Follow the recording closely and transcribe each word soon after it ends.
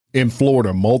In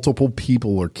Florida, multiple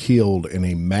people are killed in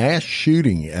a mass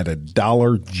shooting at a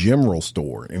Dollar General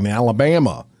store. In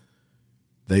Alabama,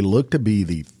 they look to be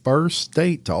the first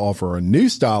state to offer a new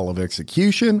style of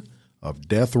execution of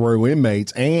death row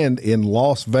inmates. And in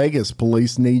Las Vegas,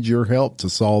 police need your help to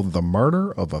solve the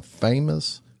murder of a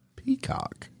famous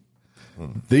peacock.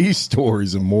 These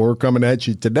stories and more coming at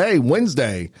you today,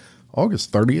 Wednesday,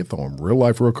 August 30th on Real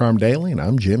Life Real Crime Daily, and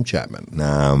I'm Jim Chapman. And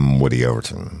I'm Woody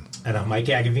Overton. And I'm Mike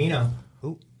Agovino.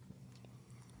 Ooh.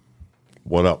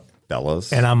 What up,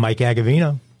 fellas? And I'm Mike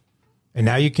Agovino. And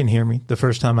now you can hear me. The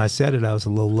first time I said it, I was a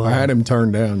little low. I had him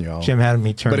turned down, y'all. Jim had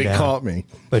me turned down. But he caught me.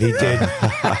 But he did.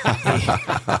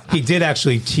 He did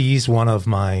actually tease one of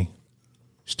my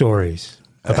stories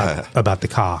about the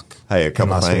cock. Hey, a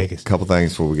couple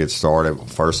things before we get started.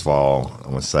 First of all,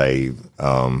 I'm going to say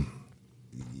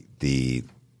the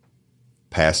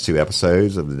past two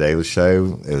episodes of the Daily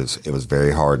Show, it was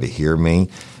very hard to hear me.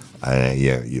 A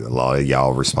lot of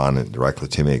y'all responded directly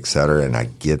to me, et cetera, and I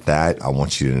get that. I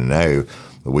want you to know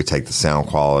that we take the sound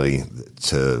quality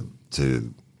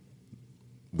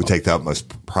we take the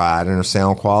utmost pride in our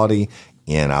sound quality,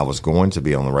 and I was going to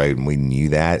be on the road, and we knew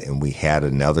that, and we had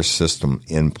another system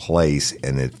in place,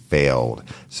 and it failed.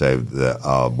 So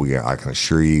I can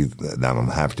assure you that I'm going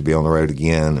to have to be on the road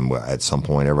again, and at some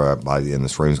point, everybody in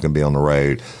this room is going to be on the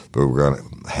road, but we're going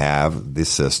to have this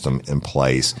system in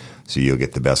place so you'll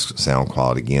get the best sound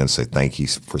quality again. So thank you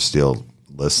for still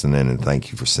listening, and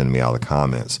thank you for sending me all the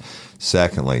comments.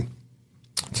 Secondly,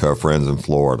 to our friends in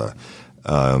Florida,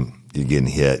 you're getting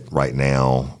hit right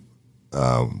now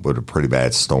with a pretty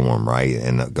bad storm, right?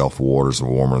 And the Gulf waters are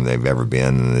warmer than they've ever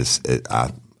been. And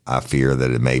I fear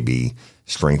that it may be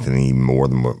strengthening even more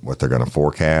than what they're going to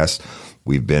forecast.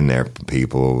 We've been there,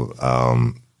 people,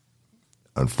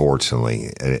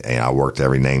 unfortunately. And I worked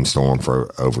every named storm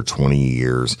for over 20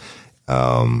 years.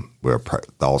 Where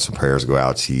thoughts and prayers go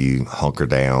out to you. Hunker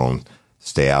down,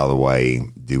 stay out of the way,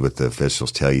 do what the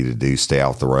officials tell you to do, stay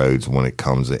off the roads when it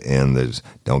comes to end.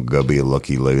 Don't go be a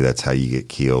looky-loo. That's how you get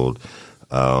killed.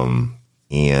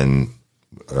 And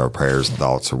our prayers and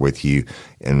thoughts are with you.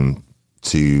 And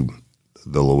to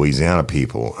the Louisiana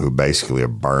people who basically are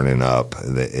burning up,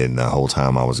 and the whole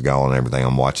time I was gone and everything,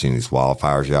 I'm watching these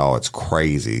wildfires, y'all. It's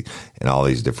crazy in all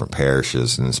these different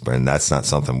parishes, and that's not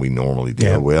something we normally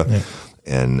deal with. Yeah.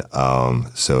 And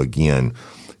so again,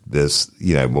 this,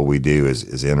 what we do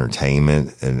is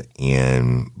entertainment,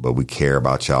 but we care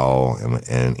about y'all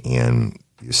and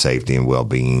your safety and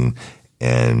well-being,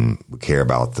 and we care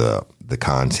about the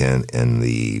content and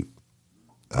the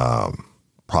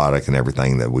product and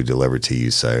everything that we deliver to you.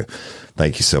 So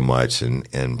thank you so much,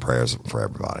 and prayers for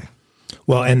everybody.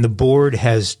 Well, and the board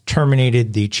has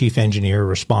terminated the chief engineer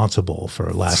responsible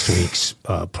for last week's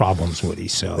problems, Woody.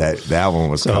 So that one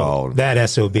was called. That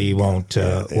SOB won't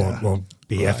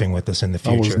be effing with us in the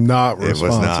future. I was not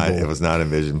responsible. It was not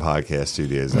Envision Podcast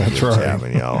Studios. That's right.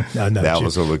 Chapman, y'all. No, that Jim,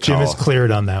 was what we call. Jim is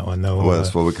cleared on that one, though. Well,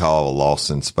 it's what we call a loss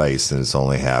in space, and it's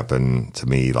only happened to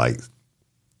me like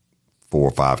 4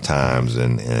 or 5 times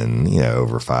in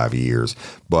over 5 years.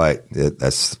 But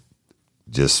that's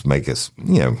just make us,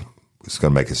 it's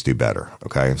going to make us do better.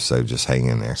 Okay, so just hang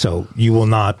in there. So you will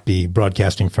not be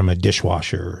broadcasting from a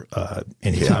dishwasher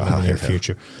anytime in the near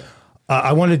future.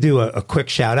 I want to do a quick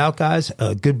shout out, guys.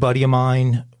 A good buddy of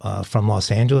mine from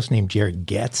Los Angeles named Jared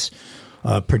Getz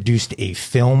produced a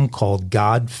film called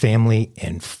God, Family,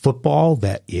 and Football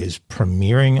that is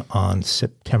premiering on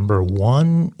September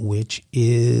 1, which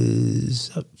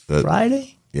is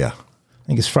Friday? Yeah. I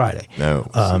think it's Friday. No.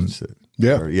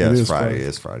 It's Friday.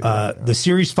 It's Friday. The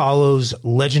series follows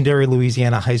legendary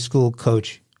Louisiana high school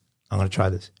coach, I'm going to try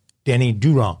this, Denny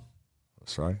Durant.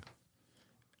 That's right.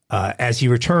 As he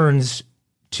returns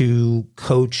to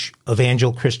coach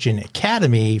Evangel Christian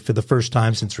Academy for the first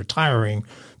time since retiring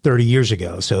 30 years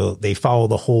ago. So they follow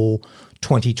the whole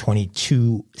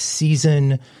 2022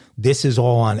 season. This is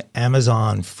all on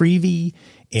Amazon Freevee.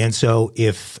 And so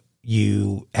if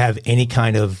you have any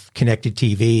kind of connected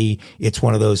TV, it's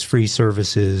one of those free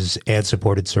services,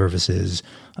 ad-supported services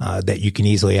that you can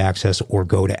easily access, or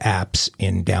go to apps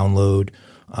and download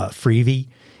Freevee.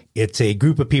 It's a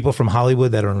group of people from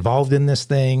Hollywood that are involved in this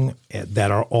thing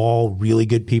that are all really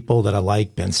good people that I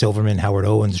like: Ben Silverman, Howard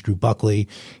Owens, Drew Buckley,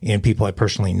 and people I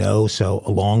personally know. So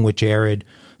along with Jared,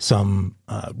 some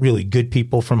really good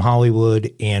people from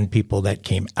Hollywood and people that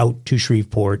came out to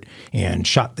Shreveport and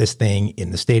shot this thing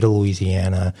in the state of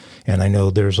Louisiana. And I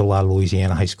know there's a lot of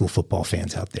Louisiana high school football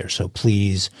fans out there. So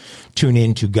please tune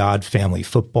in to God, Family,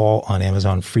 Football on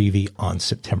Amazon Freevee on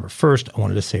September 1st. I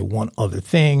wanted to say one other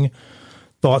thing.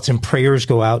 Thoughts and prayers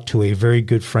go out to a very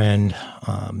good friend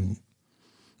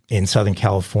in Southern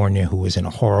California who was in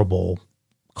a horrible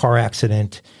car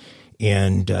accident,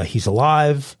 and he's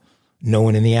alive. No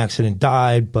one in the accident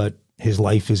died, but his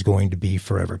life is going to be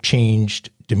forever changed.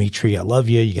 Dimitri, I love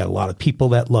you. You got a lot of people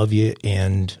that love you,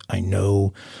 and I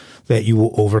know that you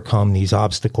will overcome these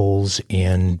obstacles,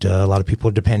 and a lot of people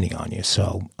are depending on you.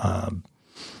 So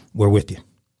we're with you.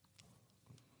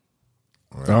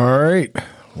 All right.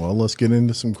 Well, let's get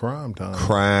into some crime time.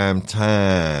 Crime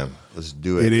time. Let's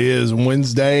do it. It is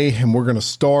Wednesday, and we're going to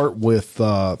start with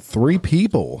 3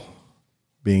 people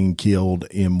being killed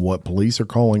in what police are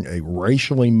calling a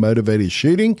racially motivated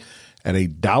shooting at a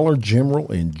Dollar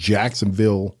General in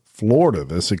Jacksonville, Florida.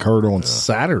 This occurred on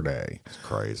Saturday. It's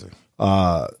crazy.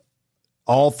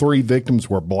 All 3 victims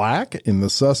were black, and the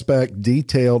suspect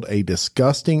detailed a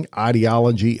disgusting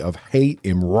ideology of hate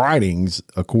in writings,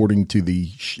 according to the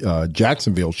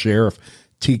Jacksonville Sheriff,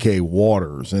 TK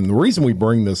Waters. And the reason we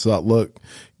bring this up, look,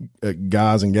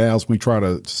 guys and gals, we try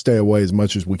to stay away as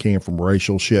much as we can from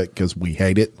racial shit because we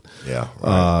hate it. Yeah.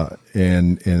 Right.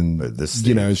 And this,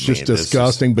 it's just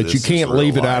disgusting, but you can't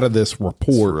leave it out of this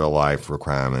report. It's real life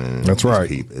requirement. That's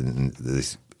right.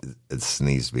 It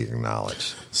needs to be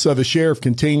acknowledged. So the sheriff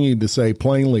continued to say,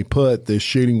 plainly put, this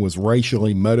shooting was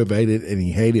racially motivated and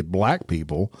he hated black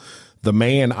people. The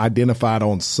man, identified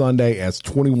on Sunday as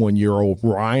 21-year-old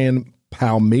Ryan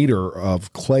Palmeter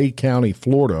of Clay County,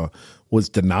 Florida, was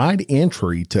denied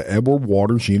entry to Edward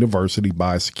Waters University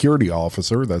by a security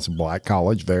officer. That's a black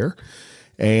college there.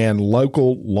 And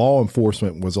local law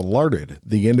enforcement was alerted.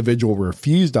 The individual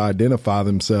refused to identify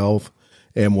himself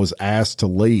and was asked to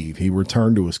leave. He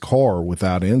returned to his car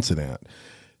without incident.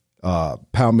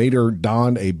 Palmeter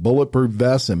donned a bulletproof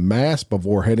vest and mask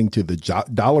before heading to the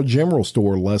Dollar General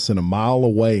store less than a mile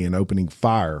away and opening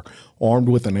fire. Armed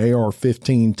with an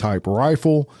AR-15 type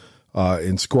rifle,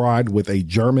 inscribed with a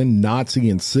German Nazi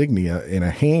insignia and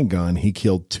a handgun, he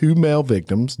killed 2 male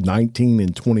victims, 19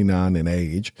 and 29 in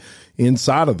age,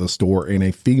 inside of the store, and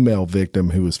a female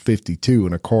victim who was 52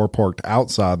 in a car parked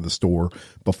outside the store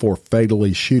before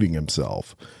fatally shooting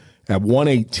himself. At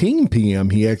 1:18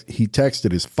 p.m., he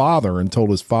texted his father and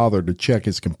told his father to check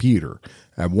his computer.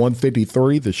 At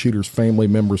 1:53, the shooter's family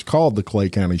members called the Clay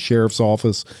County Sheriff's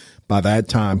Office. By that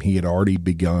time, he had already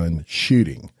begun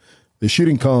shooting. The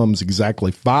shooting comes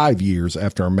exactly 5 years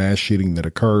after a mass shooting that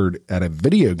occurred at a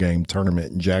video game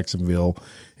tournament in Jacksonville,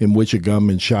 in which a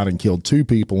gunman shot and killed 2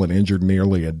 people and injured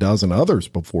nearly a dozen others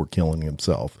before killing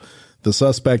himself. The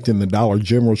suspect in the Dollar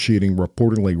General shooting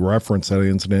reportedly referenced that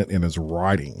incident in his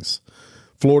writings.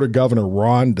 Florida Governor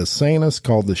Ron DeSantis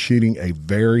called the shooting a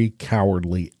very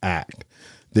cowardly act.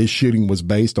 This shooting was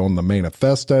based on the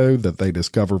manifesto that they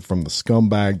discovered from the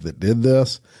scumbag that did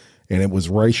this, and it was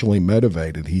racially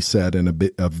motivated, he said in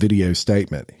a video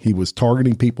statement. He was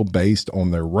targeting people based on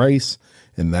their race,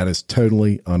 and that is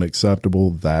totally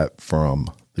unacceptable. That from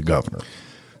the governor.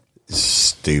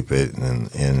 Stupid,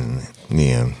 and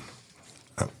yeah,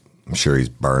 I'm sure he's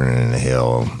burning in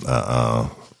hell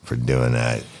for doing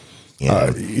that.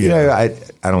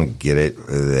 I don't get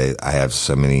it. I have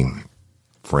so many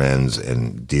friends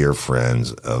and dear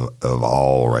friends of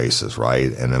all races,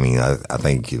 right? And I mean, I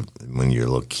think when you're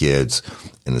little kids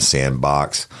in the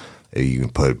sandbox, you can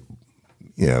put,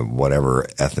 whatever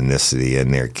ethnicity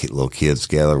in there, little kids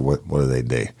together, what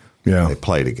do? Yeah. They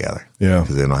play together. Yeah.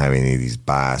 Because they don't have any of these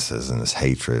biases and this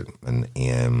hatred, and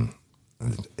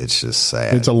it's just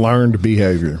sad. It's a learned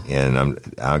behavior. And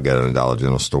I'll go to the Dollar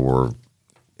General store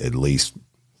at least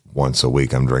once a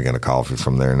week. I'm drinking a coffee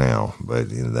from there now, but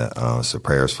so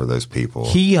prayers for those people.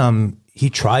 He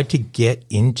tried to get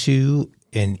into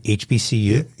an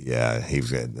HBCU. Yeah,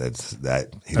 that's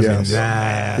that.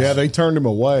 Yeah, they turned him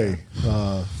away.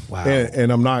 Wow.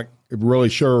 And I'm not really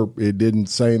sure. It didn't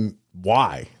say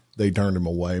why they turned him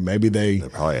away. Maybe they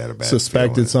probably had a bad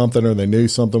suspected something, or they knew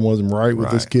something wasn't right with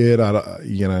this kid.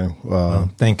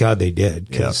 Thank God they did.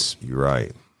 Yes, you're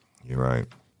right.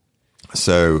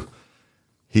 So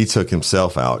he took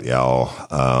himself out, y'all.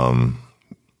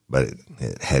 But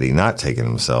had he not taken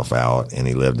himself out and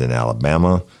he lived in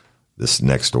Alabama, this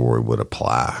next story would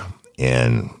apply.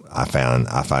 And I find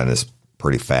this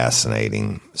pretty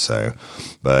fascinating. So,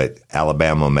 but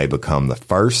Alabama may become the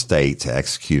first state to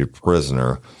execute a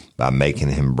prisoner by making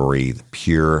him breathe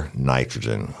pure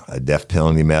nitrogen, a death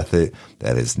penalty method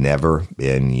that has never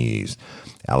been used.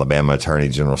 Alabama Attorney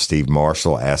General Steve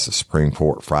Marshall asked the Supreme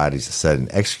Court Friday to set an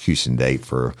execution date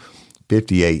for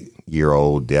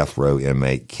 58-year-old death row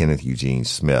inmate Kenneth Eugene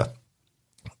Smith.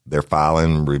 Their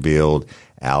filing revealed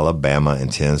Alabama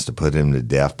intends to put him to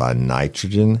death by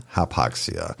nitrogen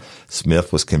hypoxia.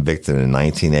 Smith was convicted in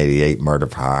 1988 murder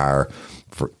for hire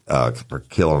for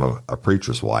killing a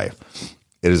preacher's wife.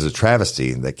 It is a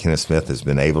travesty that Kenneth Smith has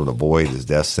been able to avoid his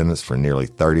death sentence for nearly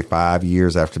 35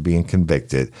 years after being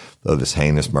convicted of this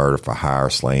heinous murder for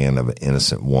hire slaying of an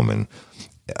innocent woman,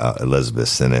 Elizabeth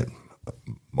Sennett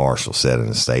Marshall said in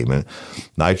a statement.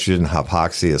 Nitrogen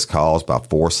hypoxia is caused by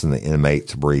forcing the inmate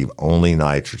to breathe only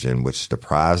nitrogen, which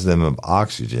deprives them of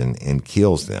oxygen and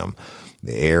kills them.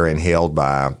 The air inhaled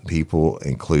by people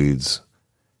includes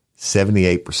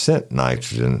 78%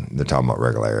 nitrogen. They're talking about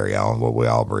regular air, y'all, what we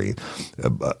all breathe,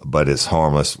 but it's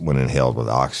harmless when inhaled with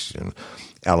oxygen.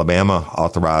 Alabama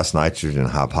authorized nitrogen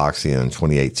hypoxia in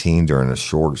 2018 during a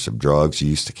shortage of drugs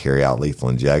used to carry out lethal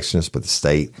injections, but the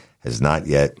state has not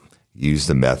yet used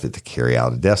the method to carry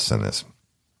out a death sentence.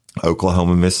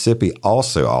 Oklahoma and Mississippi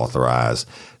also authorized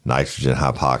nitrogen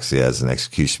hypoxia as an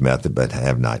execution method, but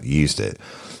have not used it.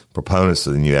 Proponents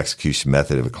of the new execution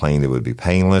method have claimed it would be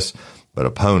painless, but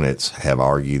opponents have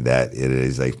argued that it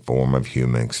is a form of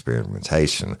human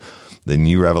experimentation. The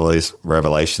new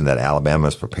revelation that Alabama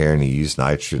is preparing to use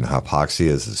nitrogen hypoxia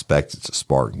is expected to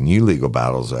spark new legal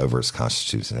battles over its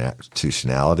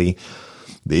constitutionality.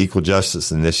 The Equal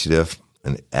Justice Initiative,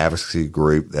 an advocacy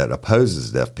group that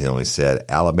opposes the death penalty, said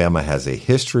Alabama has a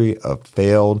history of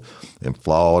failed and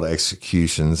flawed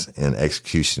executions and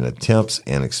execution attempts,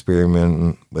 and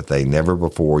experimenting with a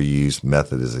never-before-used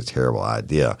method is a terrible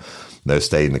idea. No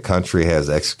state in the country has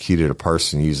executed a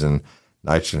person using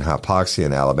nitrogen hypoxia,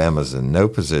 and Alabama is in no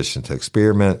position to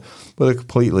experiment with a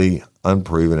completely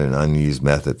unproven and unused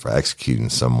method for executing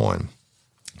someone.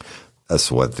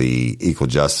 That's what the Equal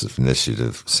Justice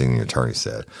Initiative senior attorney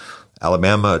said.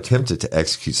 Alabama attempted to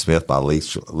execute Smith by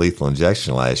lethal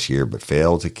injection last year, but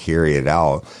failed to carry it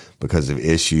out because of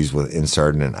issues with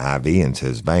inserting an IV into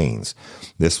his veins.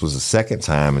 This was the second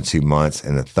time in 2 months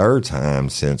and the third time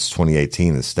since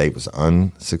 2018 the state was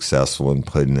unsuccessful in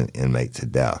putting an inmate to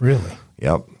death. Really?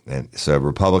 Yep. And so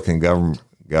Republican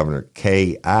Governor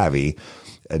Kay Ivey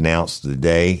announced the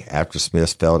day after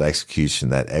Smith's failed execution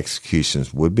that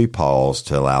executions would be paused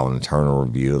to allow an internal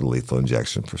review of the lethal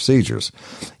injection procedures.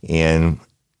 And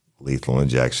lethal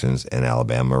injections in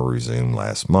Alabama resumed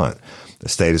last month. The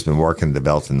state has been working to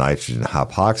develop the nitrogen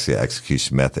hypoxia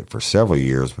execution method for several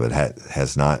years, but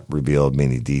has not revealed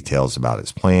many details about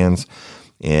its plans.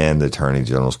 And the Attorney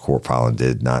General's court filing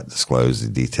did not disclose the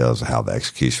details of how the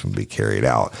execution would be carried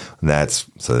out. And that's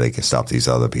so they can stop these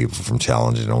other people from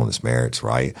challenging on its merits,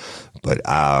 right? But,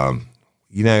 firing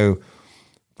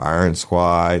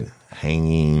squad,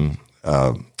 hanging,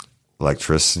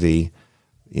 electricity,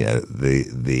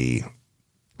 the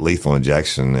lethal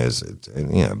injection is,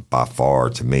 by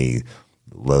far to me,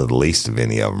 the least of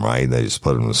any of them, right? They just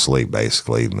put them to sleep,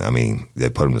 basically. I mean, they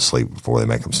put them to sleep before they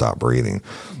make them stop breathing.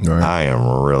 Right. I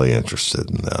am really interested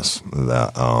in this.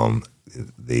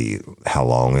 How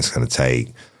long it's going to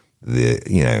take.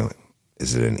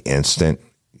 Is it an instant?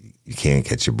 You can't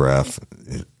catch your breath.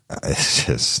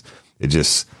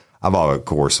 I've always, of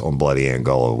course, on Bloody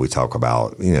Angola, we talk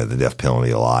about, the death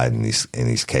penalty a lot in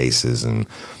these cases and,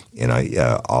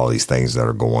 all these things that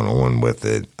are going on with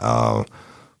it.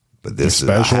 But this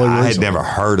I had never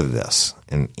heard of this,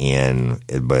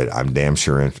 but I'm damn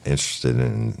sure interested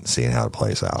in seeing how it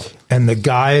plays out. And the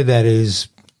guy that is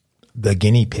the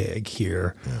guinea pig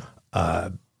here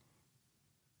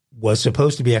was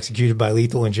supposed to be executed by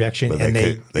lethal injection, and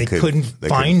they couldn't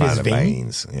find his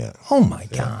veins. Yeah. Oh my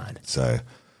God! So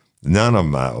none of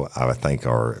them, I think,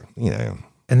 are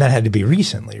And that had to be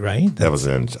recently, right? That was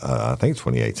in I think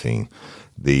 2018.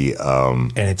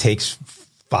 And it takes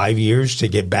 5 years to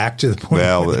get back to the point.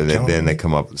 Well, then they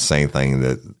come up with the same thing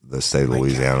that the state of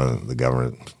Louisiana, the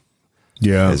government,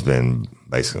 has been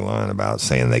basically lying about,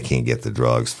 saying they can't get the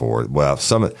drugs for it. Well,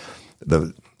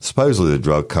 supposedly the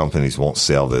drug companies won't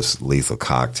sell this lethal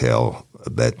cocktail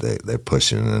that they're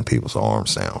pushing in people's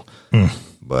arms now.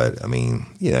 But I mean,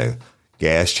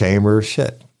 gas chamber,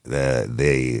 shit. I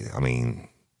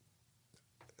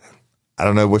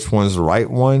don't know which one's the right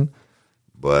one,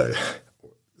 but.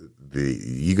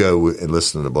 You go and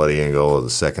listen to the Bloody Angola, the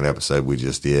second episode we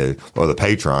just did, or the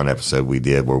Patreon episode we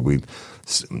did, where we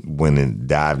went and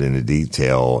dived into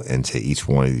detail into each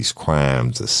one of these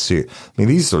crimes.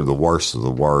 These are the worst of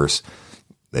the worst.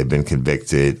 They've been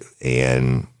convicted,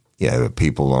 and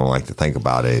people don't like to think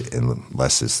about it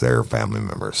unless it's their family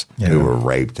members who were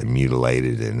raped and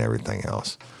mutilated and everything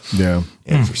else. Yeah,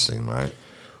 interesting, right?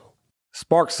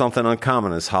 Spark something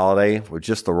uncommon this holiday with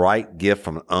just the right gift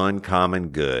from Uncommon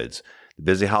Goods. The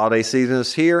busy holiday season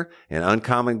is here, and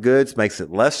Uncommon Goods makes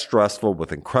it less stressful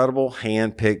with incredible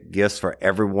hand-picked gifts for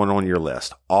everyone on your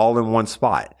list, all in one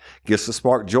spot. Gifts to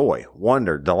spark joy,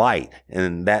 wonder, delight,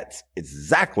 and that's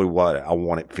exactly what I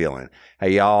wanted feeling.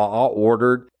 Hey, y'all, I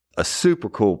ordered a super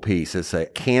cool piece. It's a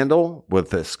candle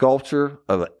with a sculpture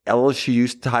of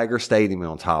LSU's Tiger Stadium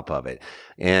on top of it.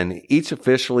 And each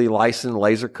officially licensed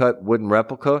laser cut wooden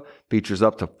replica features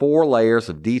up to 4 layers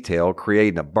of detail,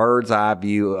 creating a bird's eye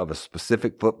view of a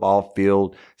specific football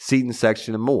field, seating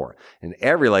section, and more. And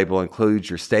every label includes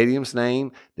your stadium's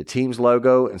name, the team's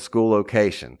logo, and school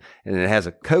location. And it has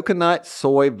a coconut,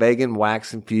 soy, vegan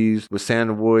wax infused with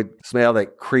sandalwood smell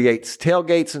that creates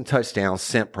tailgates and touchdown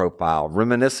scent profile,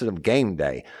 reminiscent of game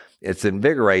day. It's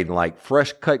invigorating like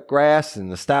fresh cut grass and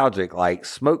nostalgic like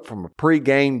smoke from a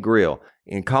pre-game grill,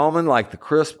 and calming like the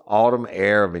crisp autumn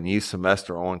air of a new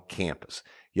semester on campus.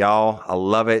 Y'all, I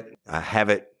love it. I have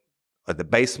it at the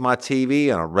base of my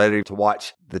TV, and I'm ready to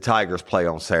watch the Tigers play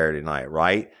on Saturday night,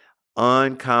 right?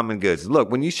 Uncommon Goods. Look,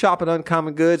 when you shop at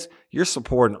Uncommon Goods, you're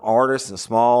supporting artists and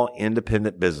small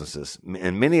independent businesses.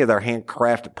 And many of their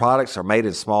handcrafted products are made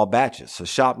in small batches. So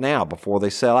shop now before they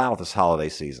sell out this holiday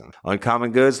season.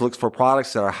 Uncommon Goods looks for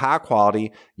products that are high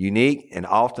quality, unique, and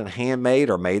often handmade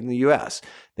or made in the U.S.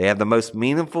 They have the most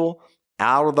meaningful,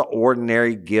 out of the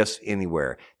ordinary gifts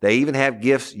anywhere. They even have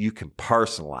gifts you can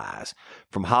personalize.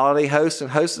 From holiday host and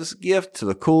hostess gift to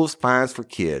the coolest finds for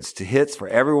kids, to hits for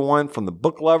everyone from the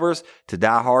book lovers to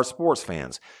diehard sports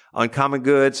fans. Uncommon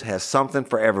Goods has something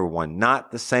for everyone,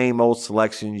 not the same old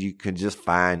selections you can just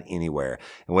find anywhere.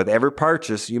 And with every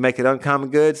purchase you make at Uncommon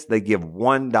Goods, they give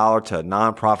 $1 to a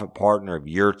nonprofit partner of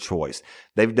your choice.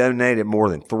 They've donated more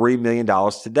than $3 million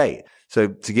to date. So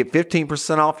to get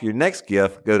 15% off your next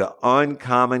gift, go to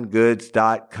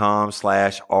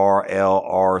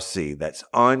uncommongoods.com/RLRC. That's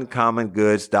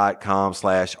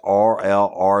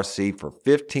uncommongoods.com/RLRC for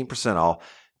 15% off.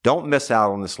 Don't miss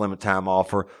out on this limited time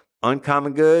offer.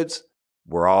 Uncommon Goods,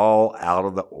 we're all out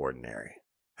of the ordinary.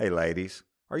 Hey ladies,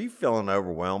 are you feeling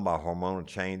overwhelmed by hormonal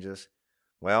changes?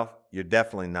 Well, you're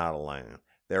definitely not alone.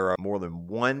 There are more than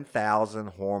 1,000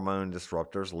 hormone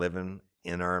disruptors living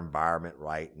in our environment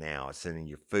right now. It's in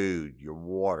your food, your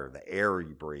water, the air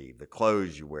you breathe, the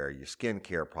clothes you wear, your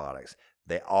skincare products.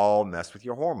 They all mess with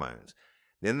your hormones.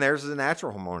 Then there's the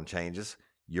natural hormone changes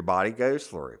your body goes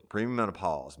through,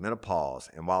 premenopause, menopause.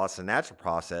 And while it's a natural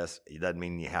process, it doesn't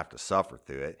mean you have to suffer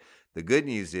through it. The good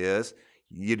news is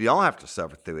you don't have to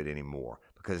suffer through it anymore,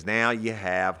 because now you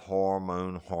have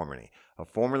Hormone Harmony, a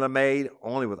formula made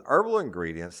only with herbal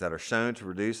ingredients that are shown to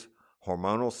reduce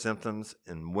hormonal symptoms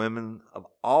in women of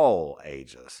all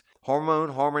ages.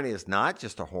 Hormone Harmony is not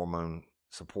just a hormone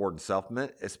support and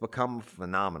supplement. It's become a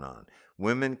phenomenon.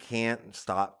 Women can't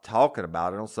stop talking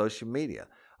about it on social media.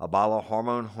 A bottle of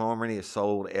Hormone Harmony is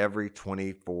sold every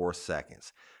 24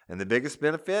 seconds. And the biggest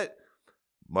benefit?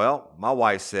 Well, my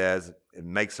wife says it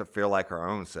makes her feel like her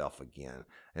own self again.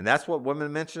 And that's what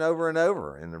women mention over and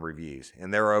over in the reviews.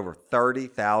 And there are over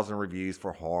 30,000 reviews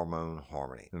for Hormone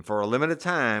Harmony. And for a limited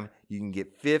time, you can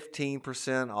get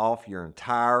 15% off your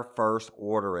entire first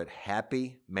order at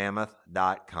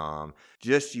happymammoth.com.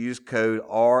 Just use code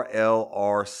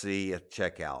RLRC at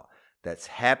checkout. That's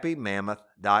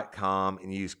happymammoth.com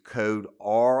and use code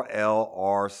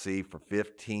RLRC for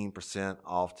 15%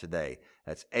 off today.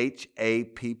 That's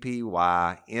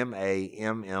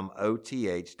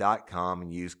happymammoth.com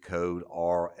and use code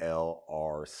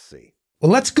RLRC.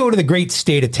 Well, let's go to the great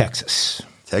state of Texas.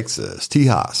 Texas,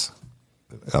 Tejas.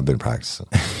 I've been practicing.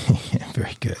 Yeah,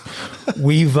 very good.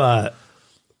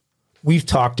 We've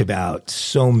talked about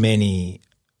so many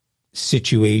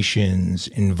situations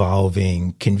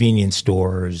involving convenience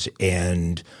stores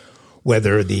and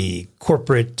whether the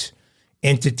corporate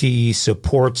entity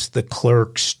supports the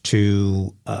clerks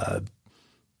to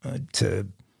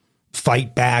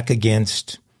fight back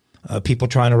against people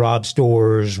trying to rob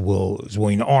stores, is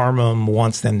willing to arm them,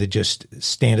 wants them to just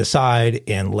stand aside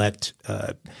and let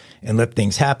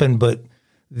things happen. But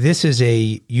this is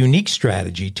a unique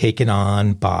strategy taken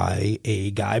on by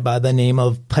a guy by the name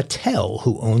of Patel,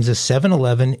 who owns a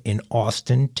 7-Eleven in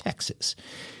Austin, Texas.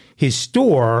 His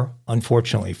store,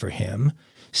 unfortunately for him,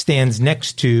 stands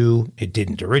next to, it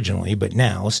didn't originally, but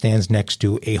now stands next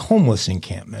to a homeless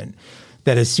encampment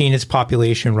that has seen its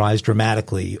population rise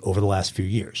dramatically over the last few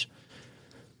years.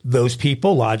 Those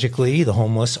people, logically, the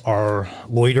homeless, are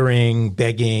loitering,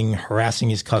 begging, harassing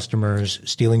his customers,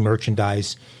 stealing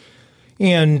merchandise,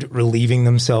 and relieving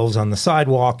themselves on the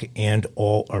sidewalk and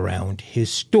all around his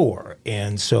store.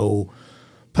 And so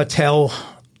Patel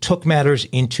took matters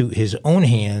into his own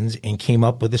hands and came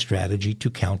up with a strategy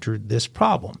to counter this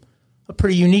problem. a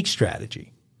pretty unique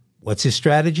strategy. What's his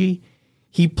strategy?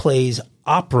 He plays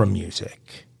opera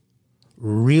music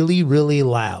really, really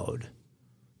loud,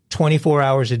 24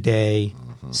 hours a day,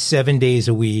 7 days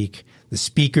a week. The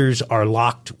speakers are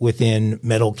locked within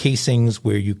metal casings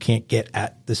where you can't get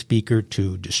at the speaker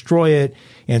to destroy it.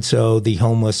 And so the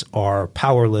homeless are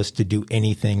powerless to do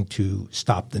anything to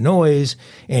stop the noise.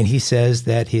 And he says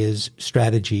that his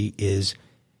strategy is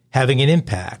having an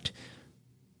impact.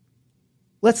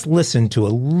 Let's listen to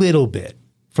a little bit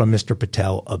from Mr.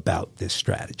 Patel about this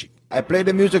strategy. I play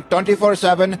the music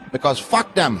 24/7 because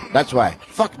fuck them. That's why.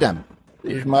 Fuck them.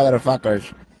 These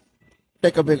motherfuckers.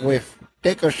 Take a big whiff.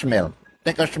 Take a smell.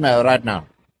 Take a smell right now.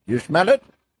 You smell it?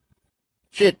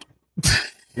 Shit.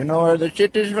 You know where the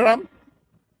shit is from?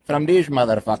 From these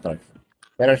motherfuckers.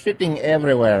 They're shitting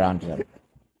everywhere around here.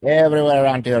 Everywhere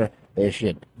around here, they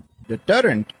shit.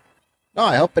 Deterrent? No,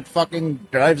 I hope it fucking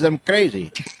drives them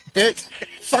crazy.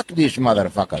 Fuck these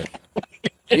motherfuckers.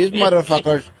 These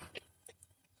motherfuckers.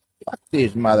 Fuck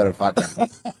these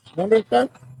motherfuckers. Understand?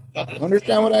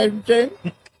 Understand what I'm saying?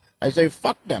 I say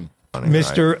fuck them.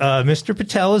 Mr.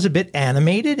 Patel is a bit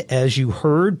animated, as you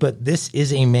heard, but this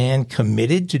is a man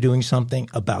committed to doing something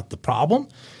about the problem.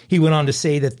 He went on to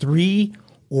say that 3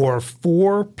 or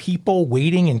 4 people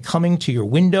waiting and coming to your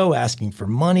window asking for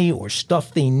money or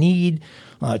stuff they need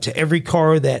to every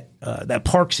car that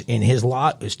parks in his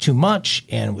lot is too much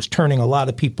and was turning a lot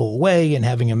of people away and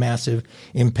having a massive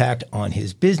impact on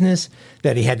his business,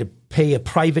 that he had to pay a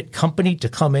private company to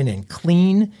come in and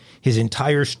clean his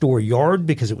entire store yard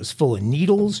because it was full of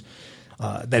needles,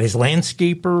 that his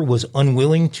landscaper was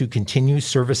unwilling to continue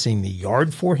servicing the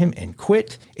yard for him and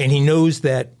quit. And he knows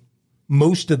that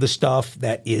most of the stuff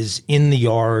that is in the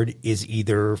yard is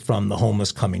either from the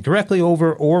homeless coming directly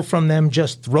over or from them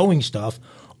just throwing stuff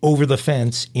over the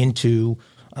fence into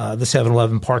the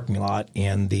 7-Eleven parking lot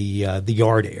and the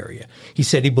yard area. He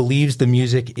said he believes the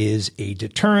music is a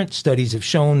deterrent. Studies have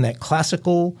shown that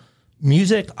classical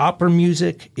music, opera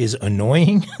music, is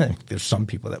annoying. There's some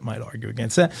people that might argue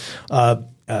against that.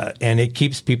 And it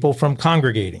keeps people from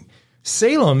congregating.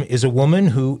 Salem is a woman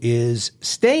who is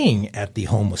staying at the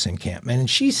homeless encampment, and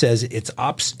she says it's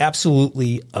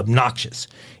absolutely obnoxious.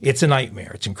 It's a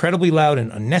nightmare. It's incredibly loud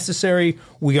and unnecessary.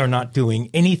 We are not doing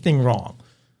anything wrong.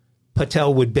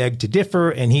 Patel would beg to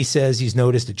differ, and he says he's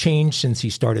noticed a change since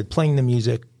he started playing the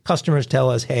music. Customers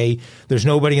tell us, hey, there's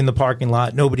nobody in the parking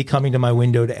lot, nobody coming to my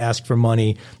window to ask for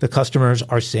money. The customers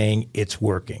are saying it's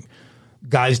working.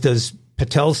 Guys, does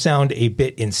Patel sound a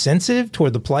bit insensitive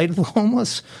toward the plight of the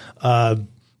homeless?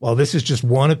 Well, this is just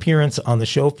one appearance on the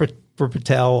show for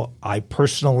Patel. I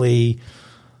personally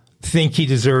think he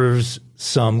deserves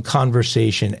some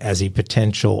conversation as a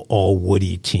potential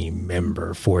all-Woody team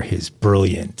member for his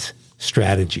brilliant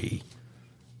strategy.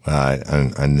 I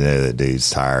know that dude's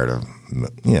tired of,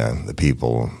 the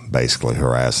people basically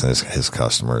harassing his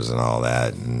customers and all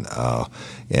that.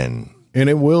 And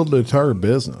it will deter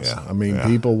business. Yeah, I mean,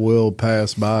 people will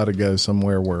pass by to go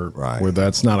somewhere where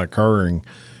that's not occurring.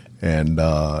 And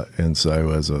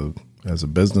so as a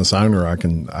business owner, I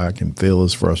can feel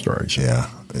his frustration.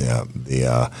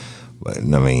 Yeah.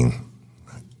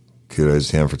 Kudos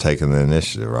to him for taking the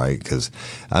initiative, right? Because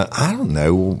I don't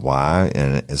know why,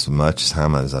 and as much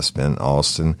time as I spent in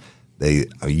Austin,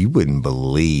 you wouldn't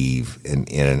believe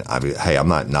hey, I'm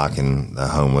not knocking the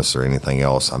homeless or anything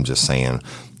else. I'm just saying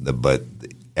but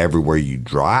everywhere you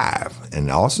drive,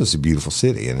 and Austin's a beautiful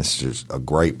city and it's just a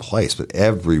great place, but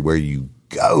everywhere you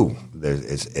go,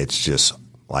 it's just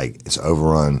like it's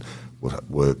overrun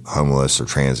with homeless or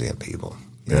transient people,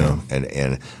 you know,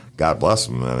 and God bless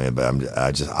them. I mean, but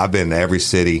I've been to every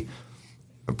city,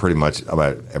 pretty much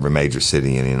about every major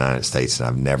city in the United States, and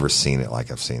I've never seen it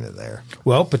like I've seen it there.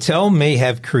 Well, Patel may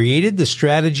have created the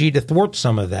strategy to thwart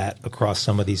some of that across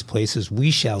some of these places.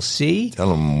 We shall see. Tell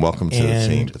them welcome to the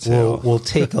team, Patel. We'll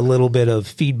take a little bit of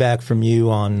feedback from you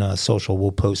on social.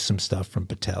 We'll post some stuff from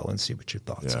Patel and see what your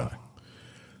thoughts are.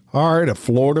 All right, a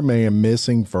Florida man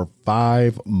missing for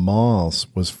 5 months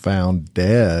was found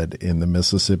dead in the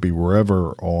Mississippi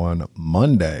River on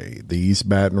Monday. The East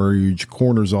Baton Rouge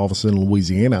coroner's office in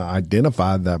Louisiana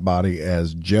identified that body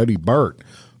as Jody Burt,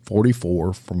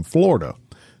 44, from Florida.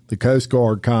 The Coast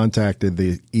Guard contacted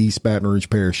the East Baton Rouge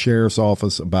Parish Sheriff's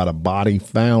Office about a body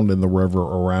found in the river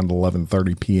around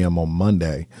 11:30 p.m. on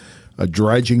Monday. A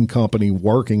dredging company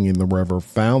working in the river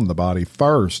found the body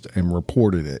first and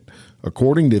reported it.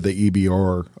 According to the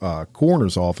EBR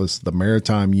coroner's office, the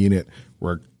maritime unit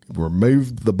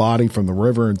removed the body from the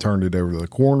river and turned it over to the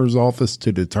coroner's office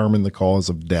to determine the cause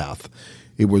of death.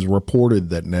 it was reported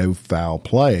that no foul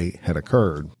play had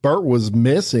occurred. Burt was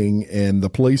missing, and the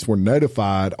police were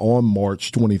notified on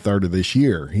March 23rd of this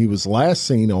year. He was last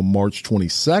seen on March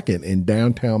 22nd in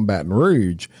downtown Baton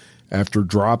Rouge after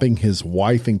dropping his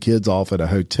wife and kids off at a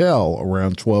hotel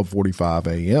around 12:45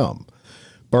 a.m.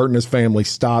 Burt and his family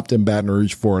stopped in Baton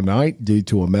Rouge for a night due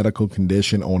to a medical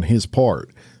condition on his part.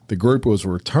 The group was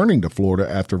returning to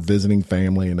Florida after visiting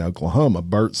family in Oklahoma.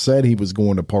 Burt said he was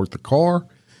going to park the car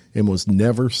and was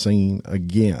never seen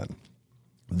again.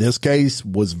 This case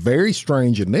was very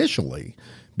strange initially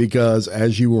because,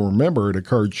 as you will remember, it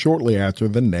occurred shortly after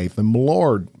the Nathan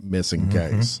Millard missing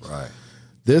case. Right.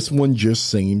 This one just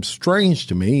seems strange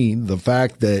to me. The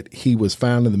fact that he was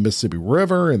found in the Mississippi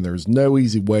River, and there's no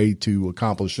easy way to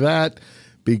accomplish that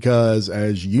because,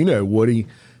 as you know, Woody,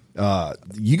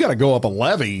 you got to go up a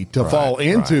levee to fall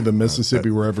into the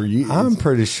Mississippi River. I'm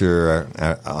pretty sure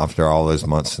after all those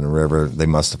months in the river, they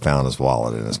must have found his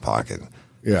wallet in his pocket.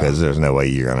 Yeah. Because there's no way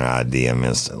you're going to ID him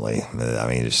instantly. I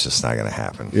mean, it's just not going to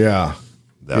happen. Yeah.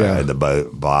 The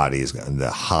boat body is the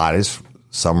hottest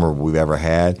summer we've ever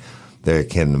had. There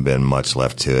couldn't have been much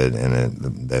left to it,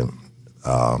 and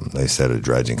they said a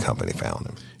dredging company found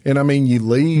him. And I mean, you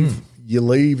leave,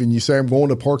 and you say, "I'm going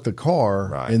to park the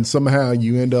car," and somehow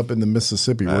you end up in the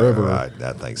Mississippi River. I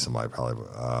think somebody probably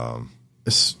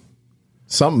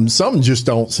something just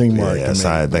don't seem right. Yes, to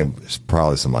me. I think it's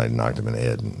probably somebody knocked him in the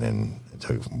head and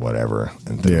took whatever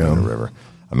and threw him in the river.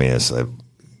 I mean, it's like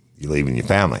you leaving your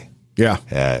family. Yeah,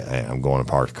 I'm going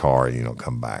to park the car, and you don't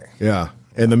come back. Yeah.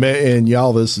 And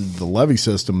y'all, this is the levee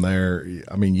system there.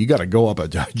 I mean, you got to go up a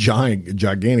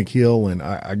gigantic hill, and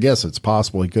I guess it's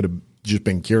possible he could have just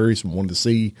been curious and wanted to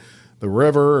see the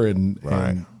river,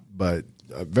 but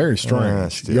very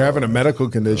strange. You're having a medical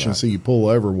condition, so you pull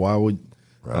over. Why would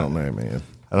I don't know, man.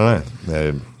 I don't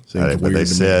know. But they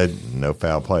said no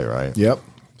foul play, right? Yep,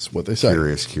 that's what they say.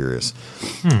 Curious.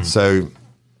 So.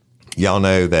 Y'all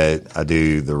know that I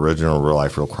do the original Real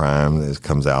Life, Real Crime. It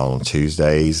comes out on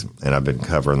Tuesdays, and I've been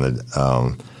covering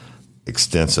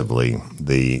extensively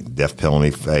the death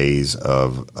penalty phase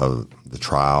of the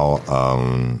trial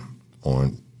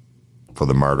for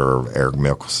the murder of Eric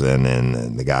Mickelson,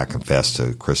 and the guy confessed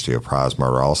to Christy O'Prior's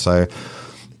murder also.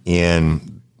 And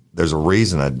there's a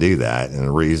reason I do that, and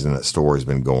the reason that story's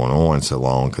been going on so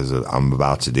long because I'm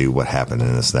about to do what happened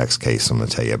in this next case I'm going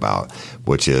to tell you about,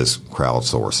 which is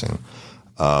crowdsourcing.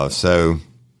 So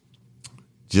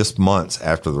just months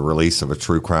after the release of a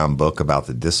true crime book about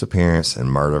the disappearance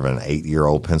and murder of an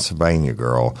 8-year-old Pennsylvania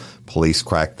girl, police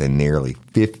cracked the nearly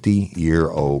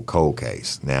 50-year-old cold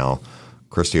case. Now,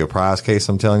 Christy O'Prior's case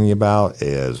I'm telling you about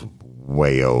is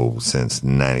way old, since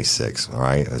 96, all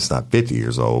right? It's not 50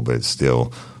 years old, but it's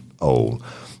still old.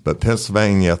 But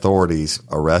Pennsylvania authorities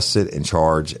arrested and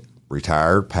charged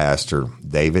retired pastor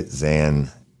David Zanstra,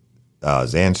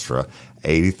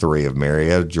 83, of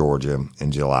Marietta, Georgia,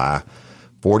 in July,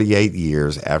 48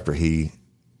 years after he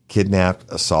kidnapped,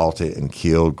 assaulted, and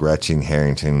killed Gretchen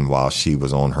Harrington while she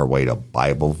was on her way to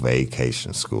Bible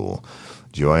vacation school.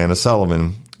 Joanna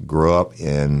Sullivan grew up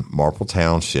in Marple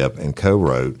Township and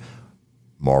co-wrote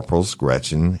Marple's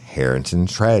Gretchen Harrington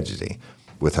Tragedy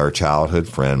with her childhood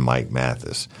friend Mike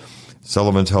Mathis.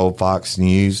 Sullivan told Fox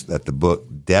News that the book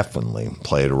definitely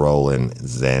played a role in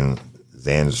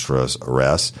Zanstra's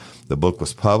arrest. The book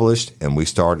was published, and we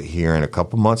started hearing a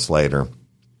couple months later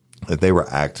that they were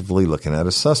actively looking at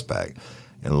a suspect.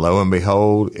 And lo and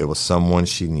behold, it was someone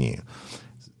she knew.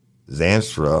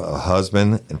 Zanstra, a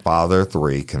husband and father of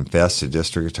 3, confessed to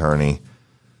District Attorney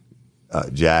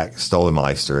Jack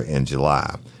Stolemeister in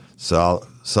July.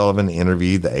 Sullivan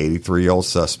interviewed the 83-year-old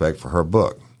suspect for her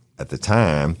book. At the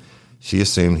time, she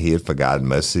assumed he had forgotten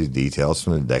most of the details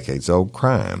from the decades-old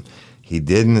crime. He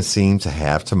didn't seem to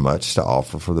have too much to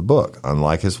offer for the book,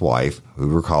 unlike his wife, who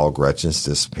recalled Gretchen's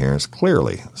disappearance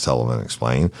clearly, Sullivan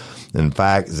explained. In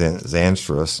fact,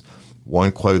 Zanstra's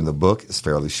one quote in the book is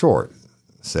fairly short.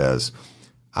 It says,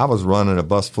 "I was running a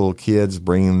bus full of kids,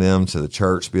 bringing them to the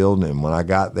church building, and when I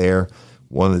got there,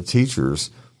 one of the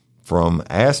teachers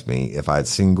asked me if I'd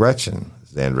seen Gretchen,"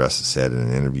 Zandrasa said in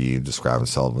an interview describing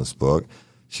Sullivan's book.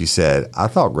 She said, "I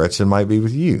thought Gretchen might be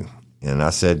with you." And I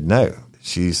said, "No."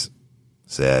 She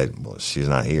said, "Well, she's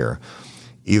not here.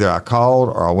 Either I called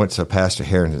or I went to Pastor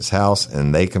Harrington's house,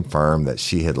 and they confirmed that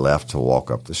she had left to walk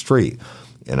up the street.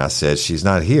 And I said, she's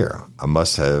not here. I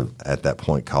must have, at that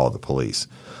point, called the police."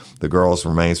 The girl's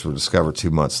remains were discovered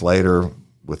 2 months later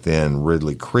within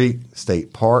Ridley Creek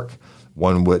State Park.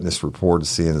 One witness reported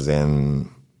seeing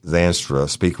Zanstra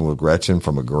speaking with Gretchen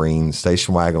from a green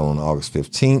station wagon on August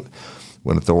 15th.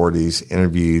 When authorities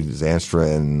interviewed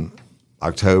Zanstra and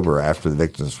October, after the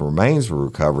victim's remains were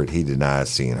recovered, he denied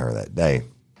seeing her that day.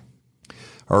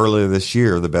 Earlier this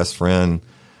year, the best friend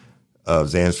of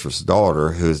Zanstra's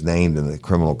daughter, who is named in the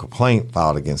criminal complaint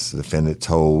filed against the defendant,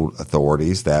 told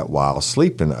authorities that while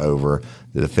sleeping over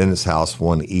the defendant's house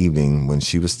one evening when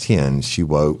she was 10, she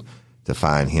woke to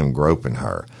find him groping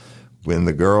her. When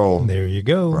the girl, there you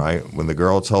go, right? When the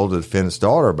girl told the defendant's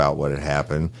daughter about what had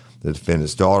happened, the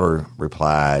defendant's daughter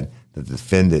replied that the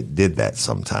defendant did that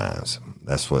sometimes.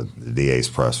 That's what the DA's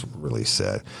press release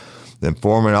said. The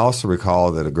informant also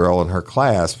recalled that a girl in her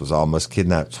class was almost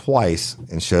kidnapped twice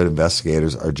and showed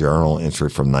investigators a journal entry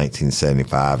from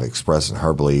 1975 expressing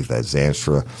her belief that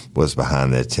Zanstra was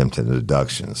behind the attempted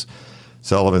abductions.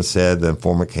 Sullivan said the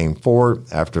informant came forward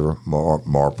after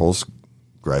Marple's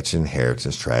Gretchen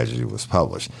Harrington's tragedy was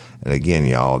published. And again,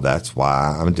 y'all, that's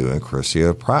why I'm doing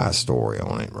Crucio Prize story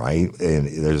on it, right? And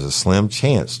there's a slim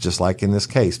chance, just like in this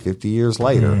case, 50 years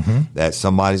later, that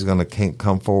somebody's going to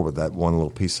come forward with that one little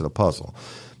piece of the puzzle.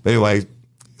 But anyway, it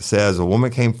says a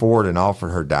woman came forward and offered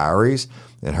her diaries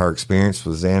and her experience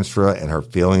with Zanstra and her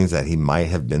feelings that he might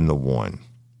have been the one.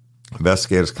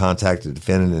 Investigators contacted the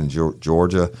defendant in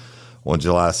Georgia on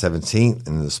July 17th,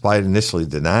 and despite initially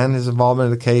denying his involvement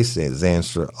in the case,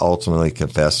 Zanstra ultimately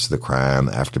confessed to the crime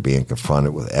after being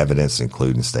confronted with evidence,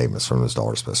 including statements from his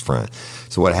daughter's best friend.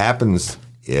 So what happens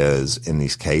is, in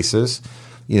these cases,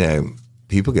 you know,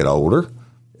 people get older.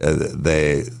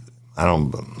 I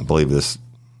don't believe this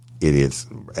idiot's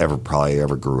probably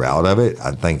ever grew out of it.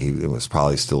 I think it was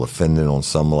probably still offending on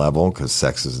some level because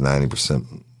sex is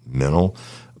 90% mental.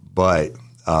 But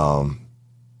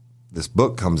this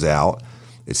book comes out,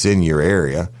 it's in your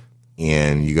area,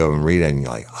 and you go and read it, and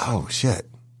you're like, oh, shit.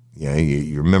 You know,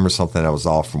 you remember something that was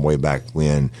off from way back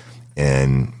when,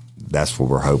 and that's what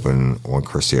we're hoping on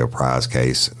Crucio Prize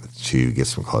case to get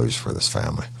some closure for this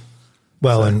family.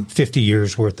 Well, and 50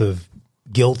 years worth of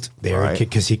guilt there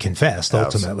because he confessed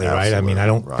ultimately, right? I mean, I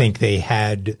don't think they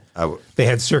had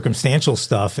circumstantial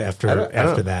stuff after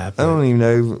that. I don't even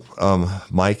know,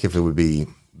 Mike, if it would be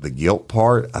the guilt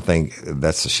part. I think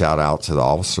that's a shout out to the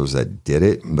officers that did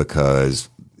it, because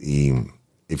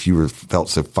if you felt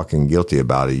so fucking guilty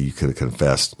about it, you could have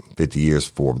confessed 50 years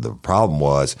before. The problem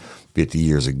was 50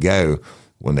 years ago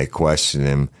when they questioned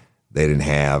him, they didn't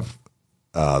have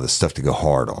the stuff to go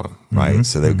hard on him, right?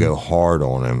 So they go hard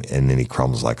on him, and then he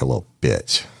crumbles like a little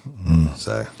bitch.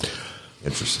 So,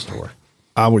 interesting story.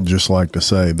 I would just like to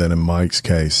say that in Mike's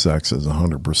case, sex is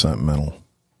 100% mental.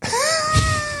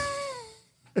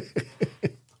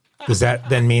 Does that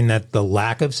then mean that the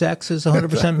lack of sex is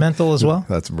 100% mental as well?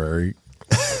 That's you're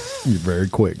very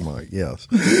quick, Mike. Yes.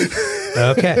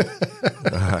 Okay.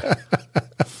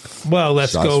 Well,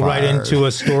 let's go right into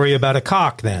a story about a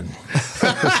cock then.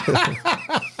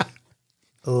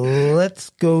 Let's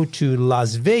go to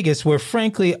Las Vegas, where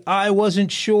frankly, I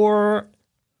wasn't sure,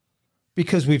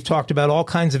 because we've talked about all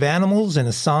kinds of animals and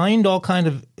assigned all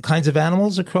kinds of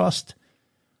animals across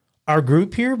our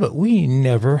group here, but we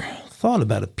never thought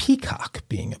about a peacock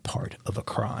being a part of a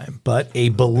crime. But a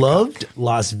beloved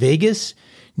Las Vegas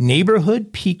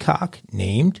neighborhood peacock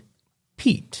named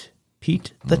Pete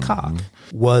the cock,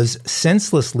 was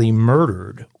senselessly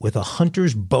murdered with a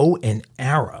hunter's bow and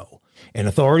arrow, and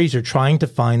authorities are trying to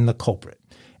find the culprit.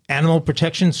 Animal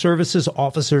Protection Services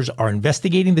officers are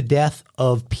investigating the death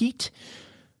of Pete.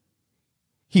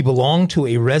 He belonged to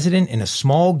a resident in a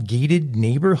small gated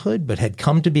neighborhood, but had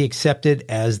come to be accepted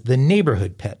as the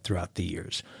neighborhood pet throughout the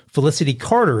years. Felicity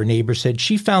Carter, a neighbor, said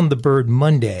she found the bird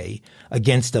Monday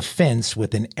against a fence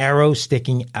with an arrow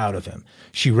sticking out of him.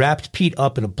 She wrapped Pete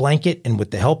up in a blanket and,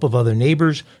 with the help of other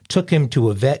neighbors, took him to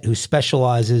a vet who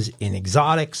specializes in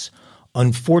exotics.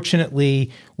 Unfortunately,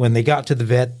 when they got to the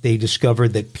vet, they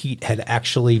discovered that Pete had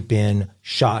actually been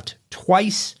shot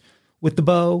twice with the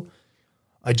bow.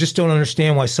 I just don't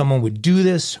understand why someone would do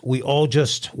this. We all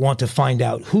just want to find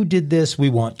out who did this. We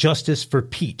want justice for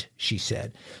Pete, she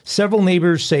said. Several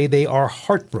neighbors say they are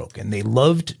heartbroken. They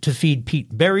loved to feed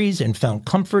Pete berries and found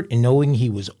comfort in knowing he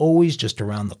was always just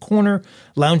around the corner,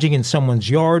 lounging in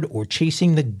someone's yard or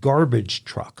chasing the garbage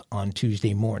truck on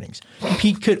Tuesday mornings.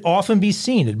 Pete could often be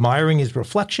seen admiring his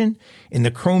reflection in the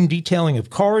chrome detailing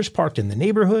of cars parked in the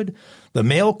neighborhood. The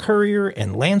mail courier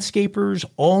and landscapers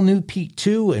all knew Pete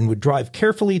too and would drive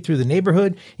carefully through the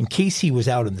neighborhood in case he was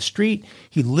out in the street.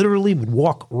 He literally would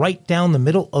walk right down the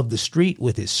middle of the street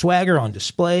with his swagger on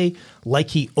display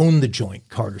like he owned the joint,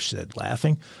 Carter said,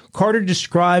 laughing. Carter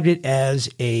described it as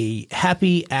a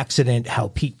happy accident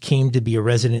how Pete came to be a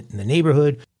resident in the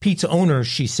neighborhood. Pete's owner,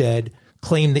 she said,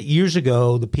 claimed that years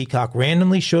ago, the Peacock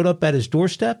randomly showed up at his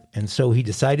doorstep, and so he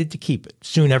decided to keep it.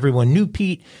 Soon everyone knew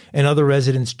Pete, and other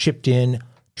residents chipped in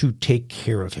to take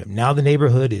care of him. Now the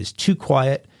neighborhood is too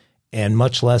quiet and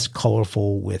much less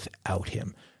colorful without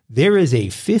him. There is a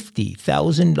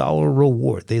 $50,000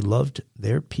 reward. They loved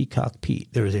their Peacock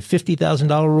Pete. There is a $50,000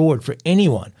 reward for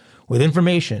anyone with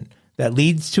information that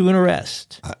leads to an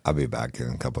arrest. I'll be back in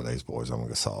a couple of days, boys. I'm going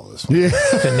to solve this one. Yeah.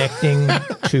 Connecting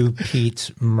to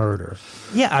Pete's murder.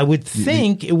 Yeah, I would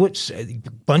think it would. A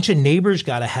bunch of neighbors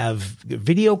got to have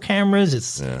video cameras.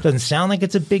 It doesn't sound like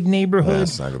it's a big neighborhood. Yeah,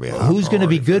 it's not gonna be a high Who's going to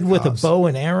be priority good for with a cops. bow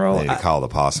and arrow? They need to call the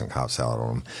Possum cops out on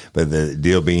them. But the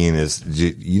deal being is,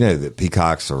 you know, that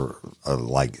peacocks are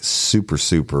like super,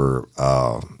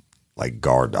 like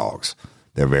guard dogs.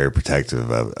 They're very protective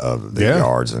of the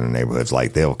yards and the neighborhoods.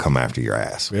 Like, they'll come after your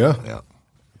ass. Yeah.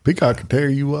 Peacock can tear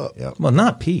you up. Yeah. Well,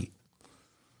 not Pete.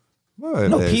 Well,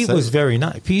 No, Pete was very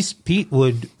nice. Pete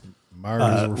would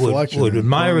Admire his reflection. would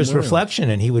admire his Calm down. reflection,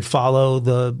 and he would follow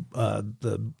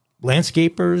the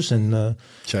landscapers and the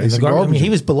Chasing garbage. I mean, garbage. he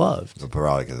was beloved. The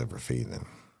probably because they're feeding them.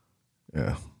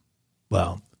 Yeah.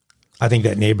 Well, I think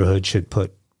that neighborhood should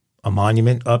put a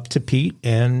monument up to Pete,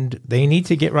 and they need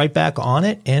to get right back on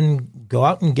it and go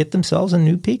out and get themselves a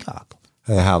new Peacock.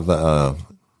 Hey, how the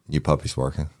new puppies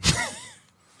working?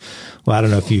 Well, I don't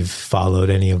know if you've followed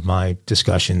any of my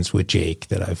discussions with Jake.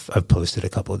 That I've posted a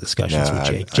couple of discussions No, with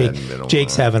Jake. I hadn't been on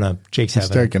Jake's that. having He's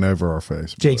taking over our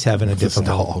face. Jake's having a This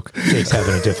difficult dog. Jake's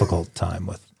having a difficult time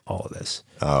with all of this.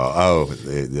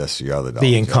 That's your other dog.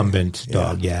 The incumbent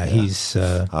dog, yeah. He's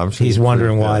I'm sure he's he's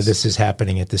wondering pretty why pissed. this is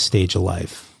happening at this stage of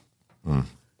life.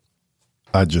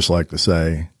 I'd just like to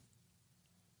say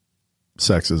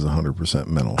sex is 100%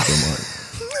 mental. So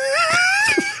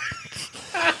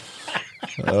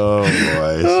Oh,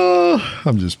 boy.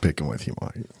 I'm just picking with you,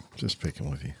 Mike. Just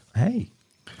picking with you. Hey,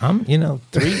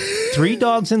 three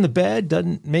dogs in the bed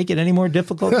doesn't make it any more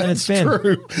difficult than it's been.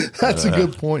 True. That's a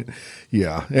good point.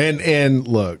 Yeah. And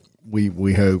look,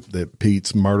 we hope that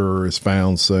Pete's murderer is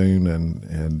found soon,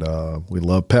 and we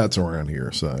love pets around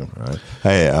here. So Right.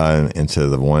 Hey, and to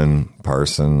the one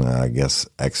person, I guess,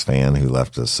 ex-fan who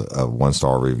left us a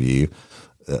 1-star review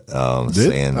saying I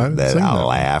didn't that see I that.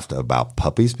 laughed about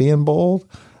puppies being boiled.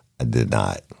 I did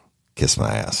not. Kiss my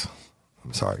ass.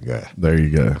 I'm sorry. Go ahead. there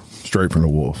you go. Straight from the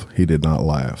wolf. He did not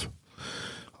laugh.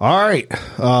 All right.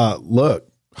 Look,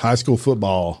 high school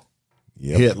football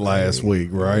hit last week,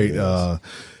 right?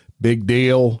 Big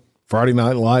deal. Friday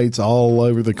Night Lights all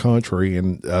over the country,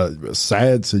 and a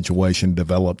sad situation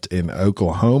developed in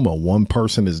Oklahoma. One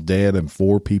person is dead and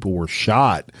 4 people were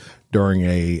shot during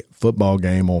a football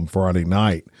game on Friday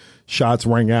night. Shots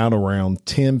rang out around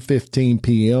 10:15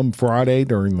 p.m. Friday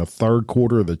during the third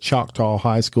quarter of the Choctaw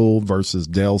High School versus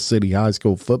Dell City High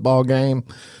School football game.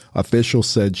 Officials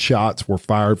said shots were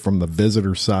fired from the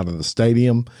visitor side of the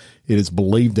stadium. It is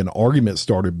believed an argument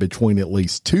started between at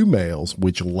least 2 males,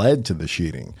 which led to the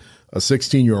shooting. A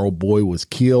 16-year-old boy was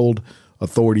killed.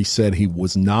 Authorities said he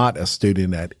was not a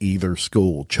student at either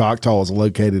school. Choctaw is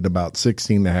located about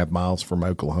 16 and a half miles from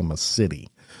Oklahoma City.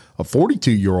 A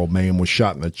 42-year-old man was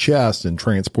shot in the chest and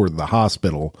transported to the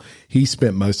hospital. He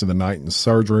spent most of the night in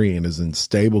surgery and is in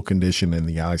stable condition in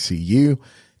the ICU.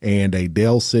 And a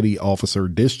Dell City officer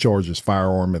discharged his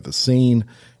firearm at the scene,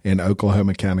 and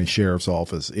Oklahoma County Sheriff's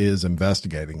Office is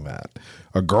investigating that.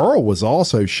 A girl was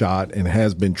also shot and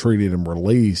has been treated and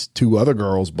released. 2 other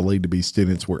girls believed to be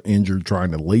students were injured trying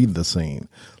to leave the scene.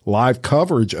 Live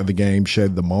coverage of the game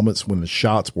showed the moments when the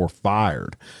shots were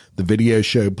fired. The video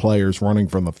showed players running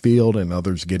from the field and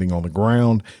others getting on the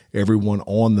ground. Everyone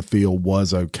on the field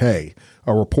was okay.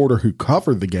 A reporter who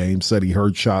covered the game said he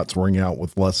heard shots ring out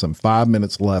with less than 5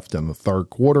 minutes left in the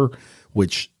third quarter,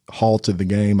 which halted the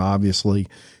game, obviously.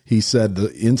 He said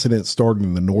the incident started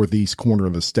in the northeast corner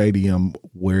of the stadium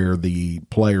where the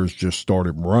players just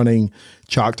started running.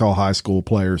 Choctaw High School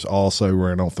players also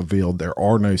ran off the field. There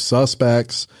are no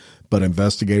suspects, but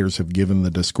investigators have given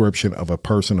the description of a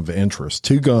person of interest.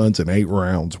 2 guns and 8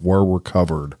 rounds were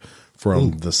recovered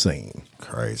from the scene.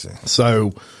 Crazy.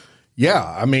 So, yeah,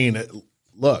 I mean,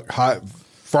 look,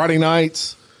 Friday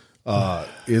nights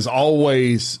is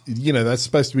always, that's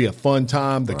supposed to be a fun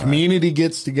time. The community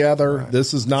gets together.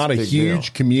 This is not a big huge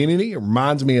deal. community. It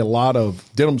reminds me a lot of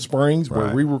Denham Springs,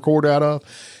 where we record out of.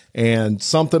 And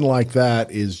something like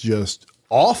that is just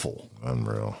awful.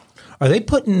 Unreal. Are they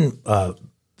putting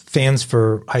fans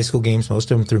for high school games,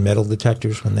 most of them through metal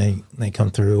detectors when they come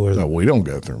through? Or No, we don't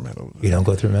go through metal. you don't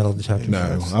go through metal detectors?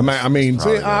 No, I mean,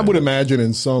 see, I would imagine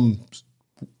in some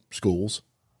schools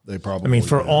they probably. I mean,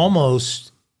 for do.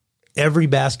 almost every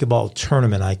basketball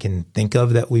tournament I can think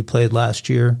of that we played last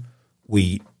year,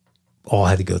 we all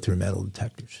had to go through metal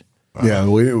detectors. Yeah,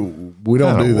 we don't do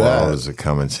that. What is it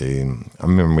coming to? I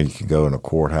remember you could go in a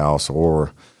courthouse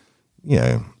or,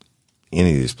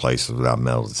 any of these places without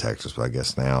metal detectors, but I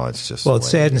guess now it's just. Well, it's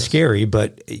sad and scary,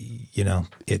 but,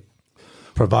 it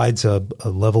provides a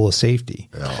level of safety.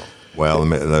 Yeah. Well,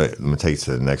 let me take you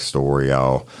to the next story,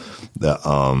 y'all.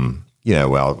 We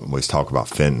always talk about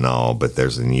fentanyl, but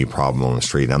there's a new problem on the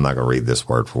street. I'm not going to read this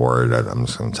word for word. I'm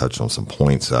just going to touch on some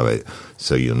points of it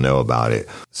so you'll know about it.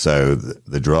 So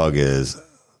the drug is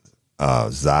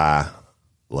xylazine,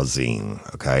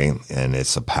 okay? And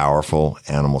it's a powerful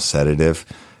animal sedative,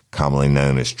 commonly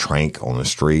known as trank on the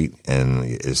street, and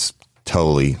it's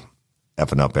totally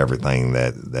effing up everything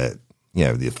that the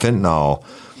fentanyl.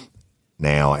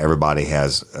 Now everybody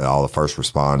has all the first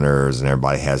responders, and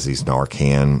everybody has these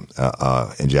Narcan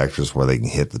injectors where they can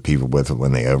hit the people with it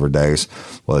when they overdose.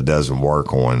 Well, it doesn't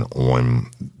work on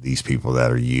these people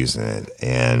that are using it,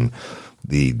 and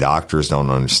the doctors don't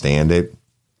understand it.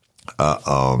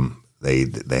 They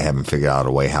haven't figured out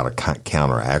a way how to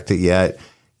counteract it yet,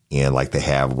 and like they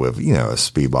have with a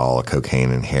speedball of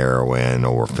cocaine and heroin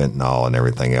or fentanyl and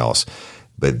everything else,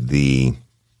 but they're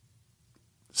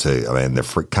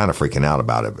kind of freaking out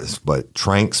about it. But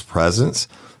Trank's presence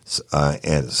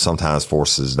and sometimes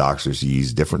forces doctors to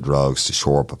use different drugs to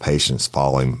shore up a patient's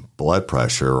falling blood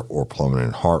pressure or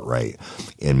plummeting heart rate.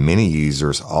 And many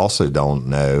users also don't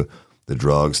know the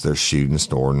drugs they're shooting,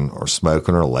 snorting, or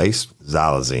smoking or laced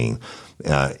xylazine.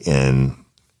 And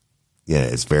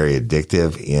it's very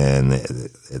addictive, and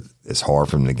it's hard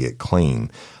for them to get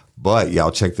clean. But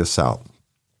y'all check this out.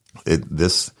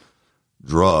 This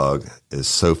drug is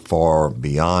so far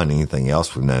beyond anything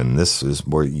else we've known. This is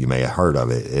where you may have heard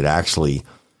of it. It actually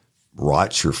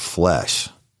rots your flesh,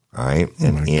 right?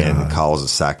 And causes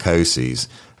psychoses.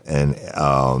 And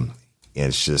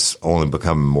it's just only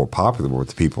becoming more popular with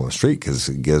the people on the street because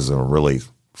it gives them a really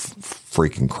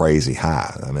freaking crazy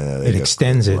high. I mean, it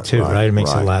extends it too, right? It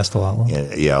makes it last a lot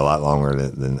longer. Yeah, a lot longer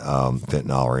than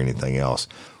fentanyl or anything else.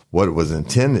 What it was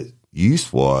intended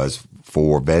use was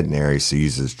for veterinaries to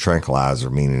use as tranquilizer,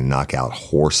 meaning to knock out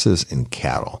horses and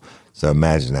cattle. So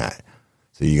imagine that.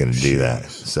 So you're going to do that.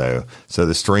 So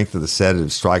the strength of the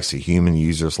sedative strikes the human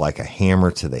users like a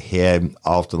hammer to the head,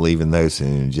 often leaving those who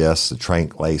ingest the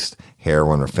trank-laced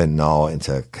heroin or fentanyl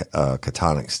into a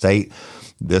catonic state.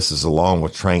 This is along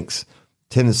with trank's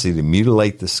tendency to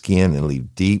mutilate the skin and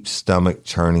leave deep stomach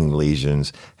churning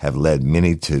lesions have led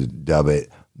many to dub it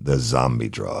the zombie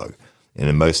drug. And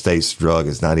in most states, the drug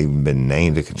has not even been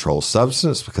named a controlled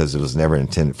substance because it was never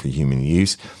intended for human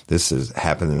use. This has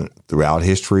happened throughout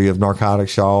history of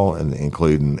narcotics, y'all, and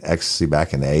including ecstasy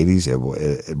back in the 80s.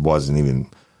 It wasn't even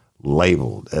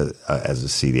labeled as a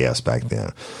CDS back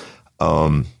then.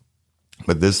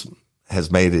 But this has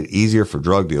made it easier for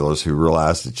drug dealers who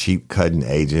realize the cheap cutting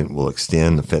agent will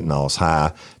extend the fentanyl's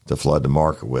high to flood the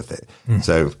market with it.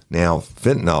 So now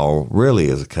fentanyl really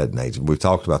is a cutting agent. We've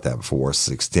talked about that before. It's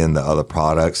to extend the other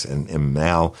products. And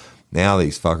now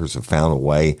these fuckers have found a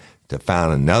way to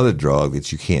find another drug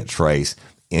that you can't trace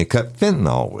and cut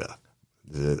fentanyl with.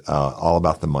 All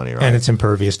about the money, right? And it's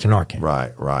impervious to Narcan.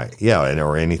 Right. Yeah,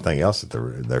 or anything else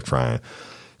that they're trying.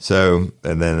 So,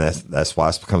 and then that's why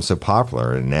it's become so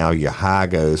popular. And now your high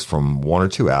goes from 1 or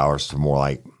 2 hours to more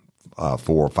like 4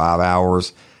 or 5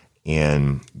 hours.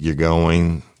 And you're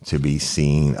going to be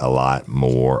seeing a lot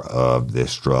more of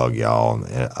this drug, y'all.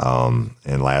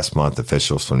 And last month,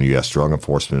 officials from the U.S. Drug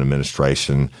Enforcement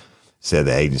Administration said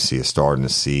the agency is starting to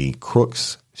see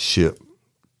crooks ship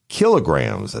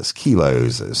kilograms, that's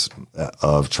kilos,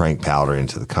 of trank powder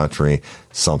into the country,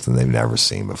 something they've never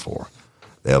seen before.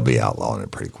 They'll be outlawing it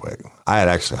pretty quick. I had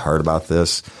actually heard about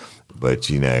this, but if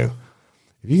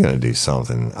you're going to do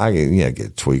something, I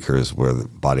get tweakers where the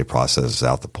body processes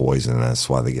out the poison, and that's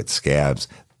why they get scabs.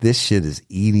 This shit is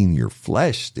eating your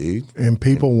flesh, dude. And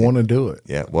people want to do it.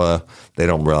 Yeah, well, they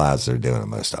don't realize they're doing it,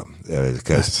 most of them,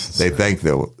 because they think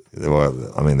they're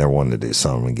wanting to do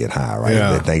something and get high, right?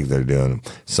 Yeah. They think they're doing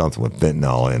something with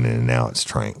fentanyl in it, and now it's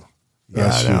trank.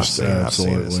 That's just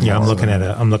absolutely. Yeah, I'm looking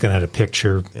at a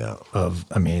picture Yeah. of.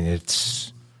 I mean,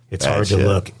 it's Bad hard shit. to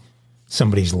look.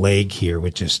 Somebody's leg here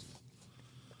with just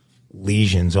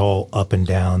lesions all up and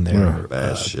down their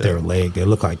leg. They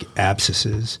look like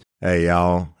abscesses. Hey,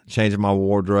 y'all. Changing my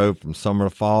wardrobe from summer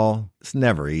to fall, it's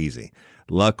never easy.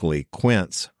 Luckily,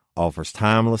 Quince offers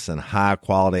timeless and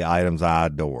high-quality items I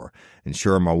adore.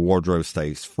 Ensure my wardrobe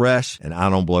stays fresh and I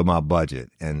don't blow my budget.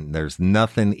 And there's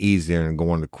nothing easier than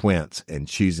going to Quince and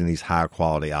choosing these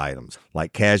high-quality items,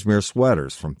 like cashmere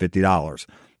sweaters from $50,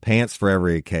 pants for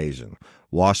every occasion,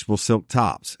 washable silk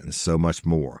tops, and so much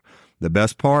more. The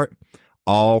best part?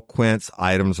 All Quince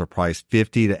items are priced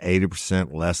 50 to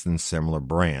 80% less than similar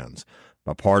brands.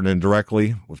 By partnering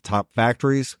directly with top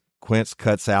factories, Quince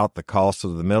cuts out the cost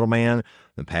of the middleman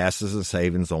and passes the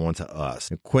savings on to us.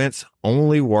 And Quince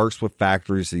only works with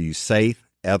factories that use safe,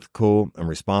 ethical, and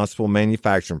responsible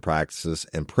manufacturing practices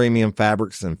and premium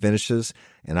fabrics and finishes,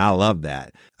 and I love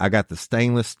that. I got the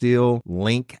stainless steel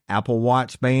Link Apple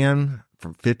Watch band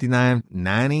for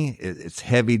 $59.90. It's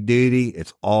heavy duty,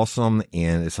 it's awesome,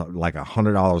 and it's like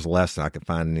 $100 less than I could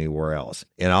find anywhere else.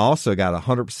 And I also got a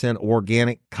 100%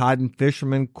 organic cotton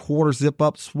fisherman quarter zip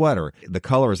up sweater. The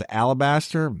color is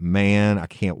alabaster. Man, I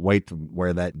can't wait to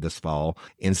wear that this fall.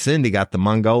 And Cindy got the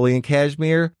Mongolian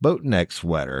cashmere boat neck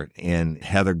sweater in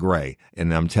heather gray.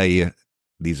 And I'm telling you,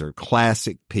 these are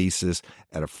classic pieces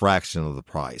at a fraction of the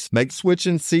price. Make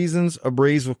switching seasons a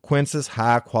breeze with Quince's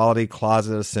high-quality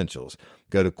closet essentials.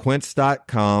 Go to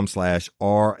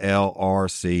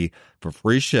quince.com/RLRC for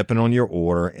free shipping on your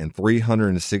order and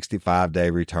 365-day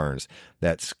returns.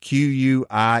 That's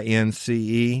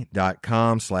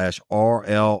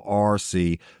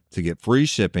QUINCE.com/RLRC to get free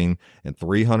shipping and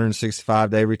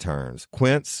 365-day returns.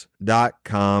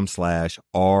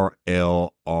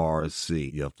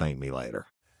 Quince.com/RLRC. You'll thank me later.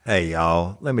 Hey,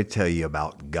 y'all, let me tell you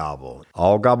about Gobble.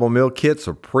 All Gobble meal kits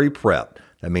are pre-prepped.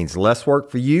 That means less work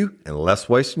for you and less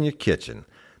waste in your kitchen.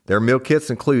 Their meal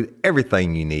kits include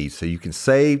everything you need so you can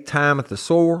save time at the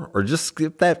store or just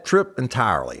skip that trip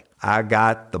entirely. I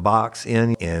got the box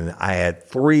in and I had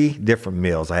 3 different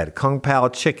meals. I had a Kung Pao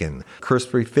chicken,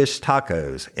 crispy fish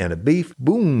tacos, and a beef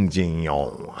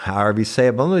bourguignon, however you say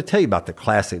it. But let me tell you about the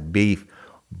classic beef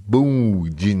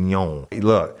bourguignon.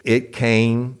 Look, it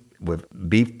came with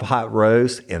beef pot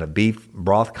roast and a beef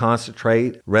broth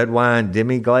concentrate, red wine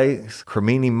demi-glace,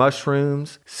 cremini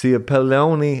mushrooms,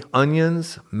 cipollone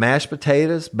onions, mashed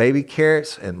potatoes, baby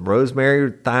carrots, and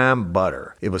rosemary thyme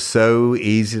butter. It was so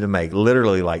easy to make.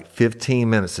 Literally like 15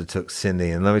 minutes it took Cindy.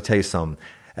 And let me tell you something,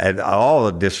 and all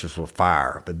the dishes were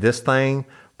fire, but this thing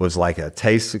was like a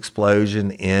taste explosion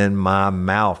in my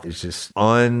mouth. It's just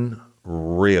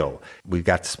unreal. We've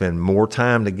got to spend more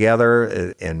time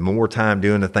together and more time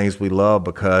doing the things we love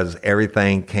because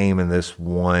everything came in this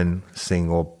one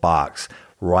single box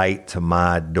right to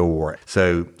my door.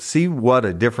 So see what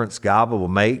a difference Gobble will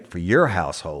make for your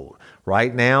household.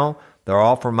 Right now, they're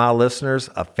offering my listeners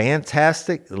a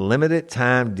fantastic limited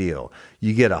time deal.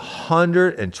 You get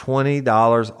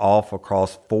 $120 off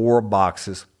across 4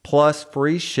 boxes plus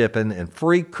free shipping and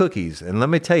free cookies. And let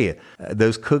me tell you,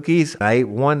 those cookies, I ate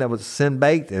one that was sin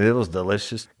baked and it was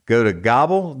delicious. Go to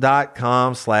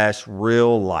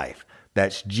gobble.com/real life.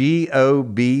 That's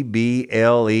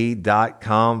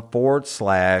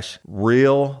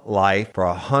GOBBLE.com/real life for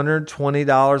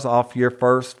 $120 off your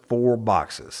first 4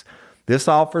 boxes. This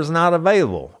offer is not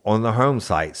available on the home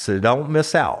site, so don't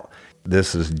miss out.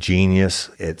 This is genius.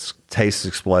 It's taste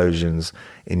explosions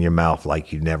in your mouth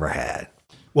like you never had.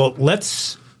 Well,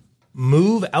 let's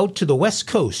move out to the West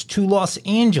Coast, to Los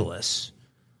Angeles,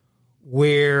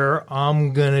 where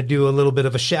I'm going to do a little bit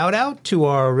of a shout out to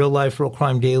our Real Life Real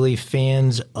Crime Daily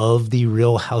fans of the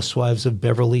Real Housewives of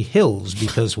Beverly Hills,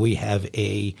 because we have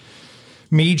a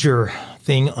major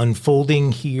thing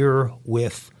unfolding here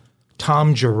with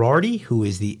Tom Girardi, who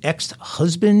is the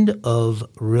ex-husband of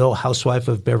Real Housewife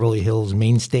of Beverly Hills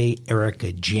mainstay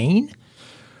Erica Jane.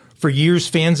 For years,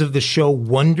 fans of the show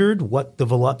wondered what the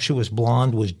voluptuous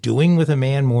blonde was doing with a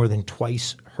man more than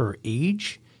twice her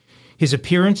age. His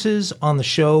appearances on the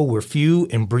show were few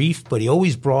and brief, but he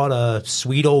always brought a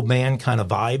sweet old man kind of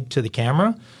vibe to the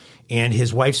camera. And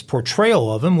his wife's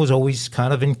portrayal of him was always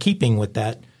kind of in keeping with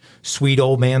that sweet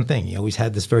old man thing. He always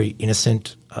had this very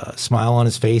innocent smile on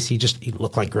his face. He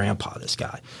looked like grandpa, this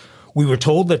guy. We were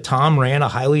told that Tom ran a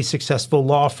highly successful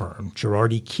law firm,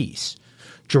 Girardi Keese.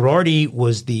 Girardi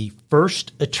was the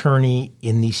first attorney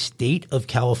in the state of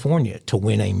California to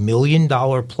win a $1 million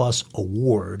plus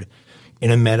award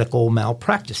in a medical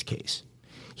malpractice case.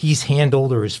 His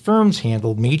firm's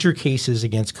handled major cases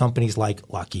against companies like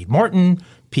Lockheed Martin,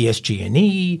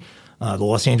 PSG&E, the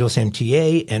Los Angeles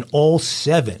MTA, and all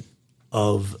 7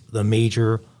 of the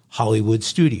major Hollywood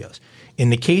studios. In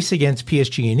the case against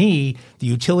PSG&E, the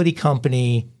utility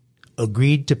company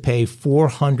agreed to pay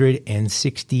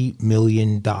 $460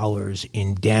 million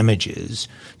in damages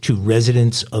to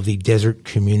residents of the desert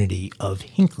community of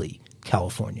Hinckley,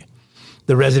 California.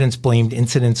 The residents blamed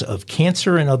incidents of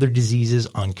cancer and other diseases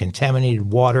on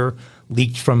contaminated water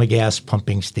leaked from a gas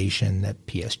pumping station that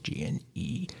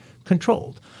PSG&E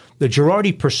controlled. The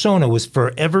Girardi persona was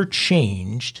forever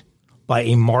changed by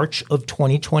a March of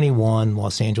 2021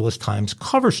 Los Angeles Times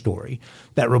cover story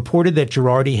that reported that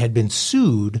Girardi had been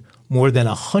sued more than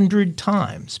 100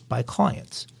 times by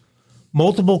clients.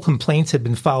 Multiple complaints had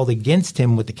been filed against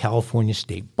him with the California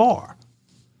State Bar.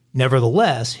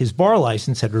 Nevertheless, his bar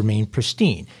license had remained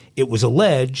pristine. It was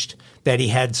alleged that he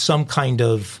had some kind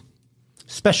of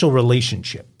special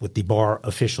relationship with the bar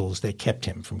officials that kept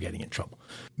him from getting in trouble.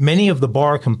 Many of the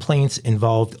bar complaints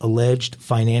involved alleged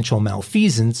financial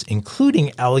malfeasance,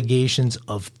 including allegations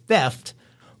of theft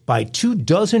by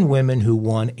 24 women who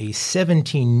won a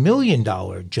 $17 million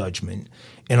judgment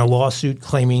in a lawsuit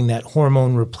claiming that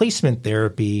hormone replacement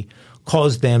therapy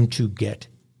caused them to get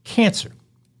cancer.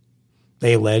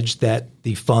 They alleged that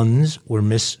the funds were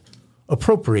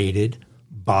misappropriated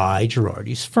by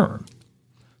Girardi's firm.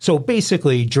 So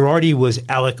basically, Girardi was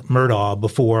Alec Murdaugh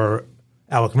before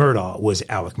Alec Murdaugh was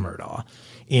Alec Murdaugh.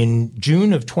 In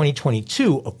June of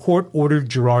 2022, a court ordered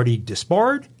Girardi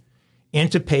disbarred and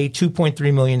to pay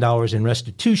 $2.3 million in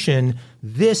restitution,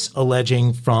 this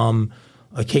alleging from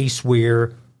a case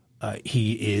where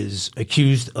he is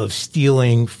accused of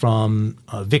stealing from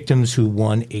victims who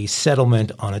won a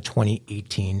settlement on a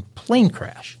 2018 plane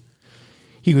crash.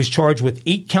 He was charged with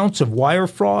 8 counts of wire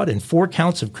fraud and 4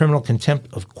 counts of criminal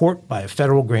contempt of court by a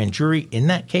federal grand jury in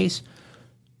that case.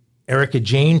 Erica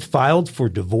Jane filed for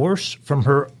divorce from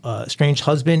her estranged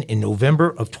husband in November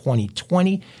of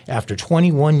 2020 after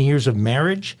 21 years of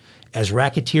marriage as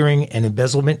racketeering and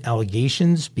embezzlement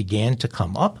allegations began to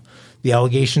come up. The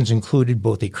allegations included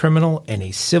both a criminal and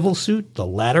a civil suit, the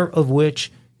latter of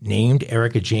which named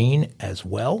Erica Jane as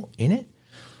well in it.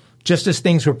 Just as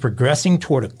things were progressing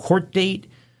toward a court date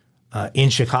in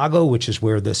Chicago, which is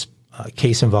where this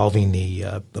case involving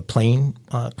the plane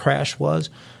crash was,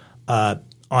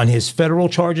 on his federal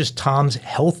charges, Tom's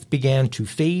health began to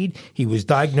fade. He was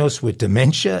diagnosed with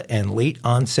dementia and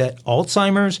late-onset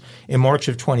Alzheimer's in March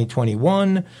of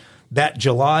 2021. That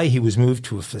July, he was moved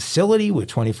to a facility with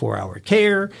 24-hour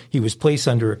care. He was placed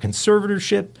under a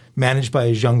conservatorship managed by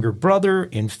his younger brother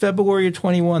in February of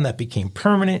 21. That became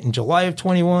permanent in July of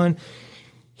 21.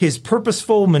 His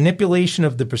purposeful manipulation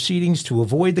of the proceedings to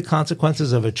avoid the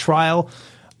consequences of a trial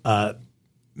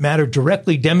matter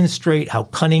directly demonstrate how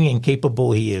cunning and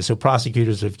capable he is. So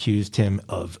prosecutors have accused him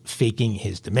of faking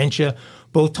his dementia.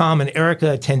 Both Tom and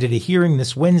Erica attended a hearing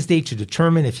this Wednesday to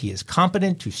determine if he is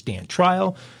competent to stand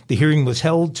trial. The hearing was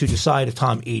held to decide if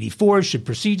Tom 84 should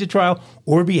proceed to trial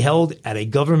or be held at a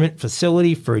government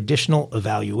facility for additional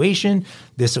evaluation.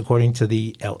 This, according to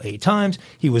the LA Times.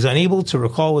 He was unable to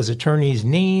recall his attorneys'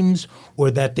 names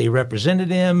or that they represented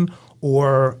him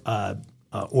or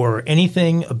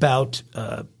anything about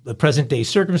the present-day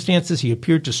circumstances. He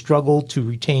appeared to struggle to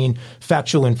retain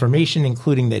factual information,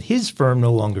 including that his firm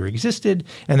no longer existed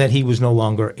and that he was no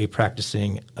longer a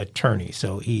practicing attorney.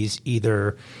 So he's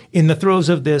either in the throes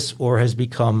of this or has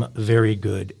become very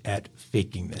good at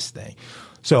faking this thing.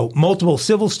 So multiple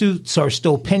civil suits are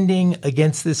still pending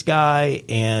against this guy,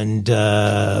 and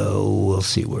we'll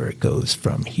see where it goes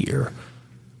from here.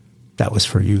 That was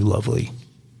for you, lovely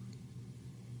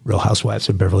Real Housewives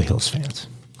of Beverly Hills fans.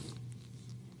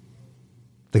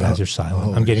 The guys are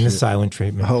silent. I'm getting the silent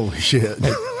treatment. Holy shit.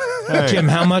 Jim,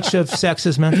 how much of sex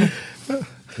is mental?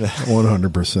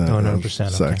 100%. 100%.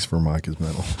 Sex for Mike is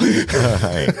mental.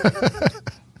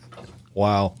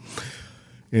 Wow.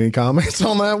 Any comments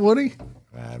on that, Woody?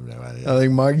 I have no idea. I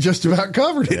think Mike just about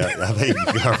covered it. Yeah, I think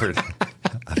you covered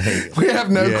it. We have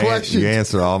no questions. You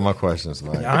answered all my questions,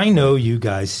 Mike. I know you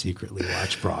guys secretly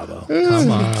watch Bravo.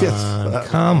 Come on.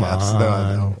 Come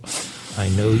on. I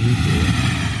know you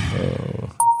do.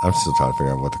 I'm still trying to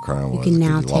figure out what the crime was. You can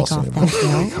now take off that belt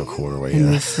and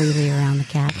move freely around the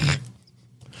cabin.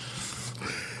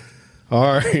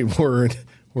 All right,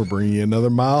 we're bringing you another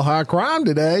Mile High Crime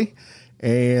today.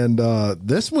 And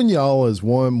this one, y'all, is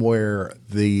one where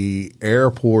the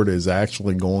airport is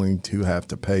actually going to have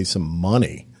to pay some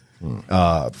money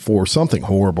for something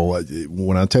horrible.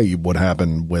 When I tell you what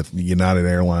happened with United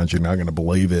Airlines, you're not going to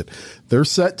believe it. They're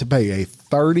set to pay a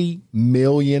 $30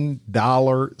 million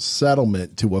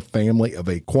settlement to a family of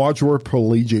a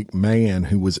quadriplegic man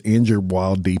who was injured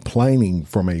while deplaning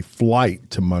from a flight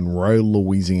to Monroe,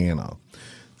 Louisiana.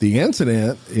 The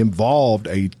incident involved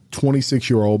a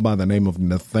 26-year-old by the name of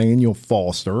Nathaniel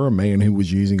Foster, a man who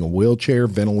was using a wheelchair,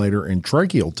 ventilator, and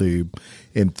tracheal tube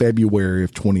in February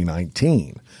of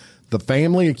 2019. The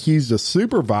family accused a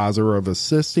supervisor of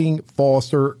assisting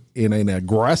Foster in an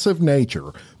aggressive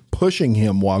nature, pushing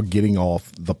him while getting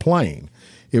off the plane.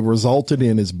 It resulted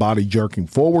in his body jerking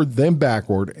forward, then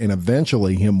backward, and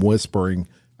eventually him whispering,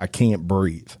 "I can't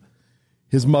breathe."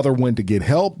 His mother went to get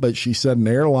help, but she said an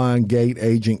airline gate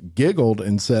agent giggled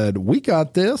and said, "We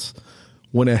got this."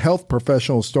 When a health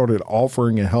professional started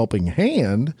offering a helping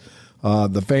hand,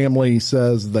 The family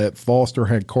says that Foster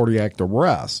had cardiac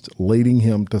arrest, leading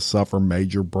him to suffer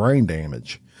major brain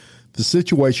damage. The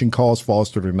situation caused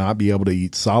Foster to not be able to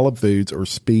eat solid foods or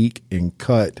speak and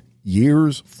cut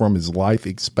years from his life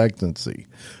expectancy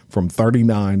from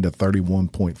 39 to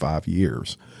 31.5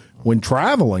 years. When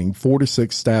traveling, 4 to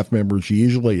 6 staff members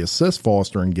usually assist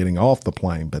Foster in getting off the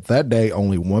plane, but that day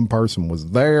only one person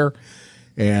was there.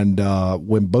 And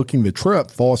when booking the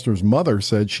trip, Foster's mother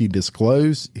said she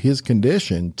disclosed his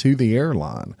condition to the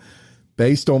airline.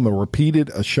 Based on the repeated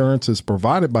assurances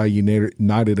provided by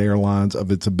United Airlines of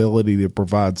its ability to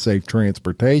provide safe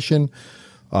transportation,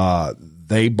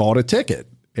 they bought a ticket.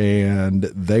 And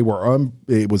they were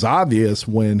it was obvious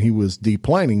when he was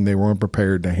deplaning, they were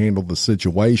unprepared to handle the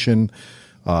situation.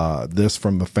 This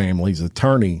from the family's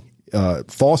attorney.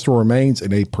 Foster remains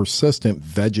in a persistent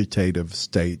vegetative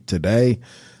state today.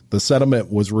 The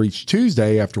settlement was reached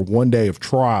Tuesday after one day of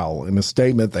trial. In a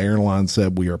statement, the airline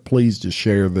said, "We are pleased to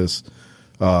share this,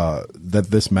 that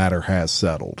this matter has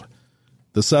settled."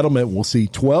 The settlement will see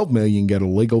 $12 million go to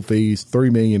legal fees,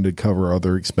 $3 million to cover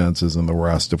other expenses, and the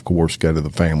rest, of course, go to the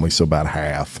family. So about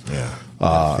half. Yeah,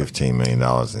 $15 million,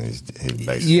 and he's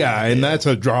basically and that's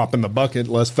a drop in the bucket.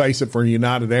 Let's face it, for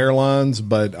United Airlines.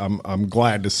 But I'm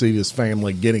glad to see this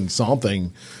family getting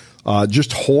something.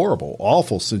 Just horrible,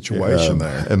 awful situation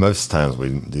there. And most times we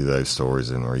do those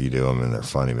stories, or you do them, and they're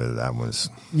funny. But that was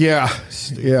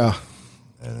stupid. Yeah.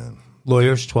 And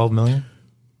Lawyers, $12 million.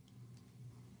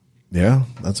 Yeah,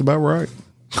 that's about right.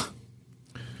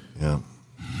 Yeah.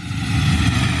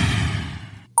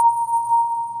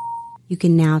 You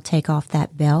can now take off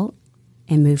that belt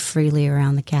and move freely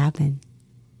around the cabin.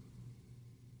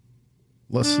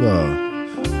 Let's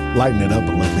lighten it up a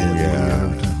little bit.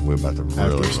 Yeah, we're about to really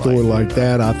After a story like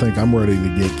that, I think I'm ready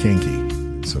to get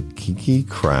kinky. So, Kinky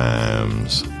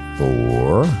Crimes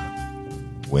for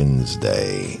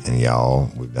Wednesday. And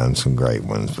y'all, we've done some great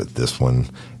ones, but this one,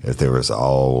 if there was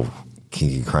all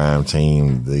Kinky Crime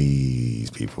team, these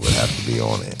people would have to be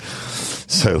on it.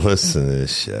 So listen to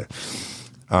this shit.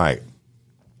 All right.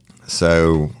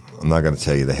 So I'm not going to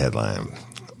tell you the headline,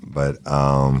 but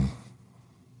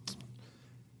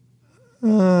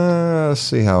let's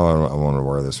see how I want to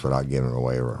word this without giving it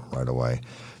away right away.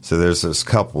 So there's this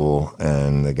couple,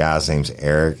 and the guy's name's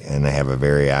Eric, and they have a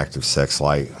very active sex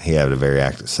life. He had a very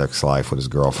active sex life with his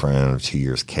girlfriend of 2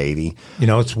 years, Katie. You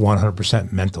know, it's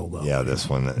 100% mental, though. Yeah, this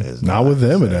one is not with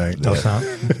them. It ain't. No, it's not.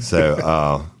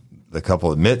 So the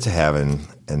couple admit to having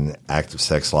an active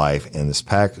sex life, and this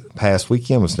past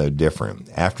weekend was no different.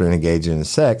 After engaging in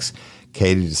sex,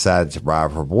 Katie decided to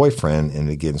bribe her boyfriend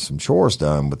into getting some chores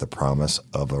done with the promise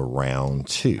of a round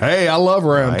 2. Hey, I love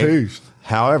round 2s.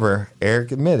 However,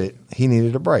 Eric admitted he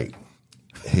needed a break.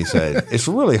 He said, "It's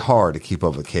really hard to keep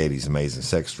up with Katie's amazing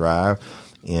sex drive.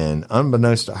 And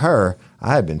unbeknownst to her,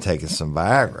 I had been taking some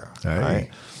Viagra." Hey. Right?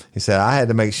 He said, "I had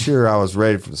to make sure I was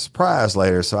ready for the surprise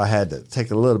later, so I had to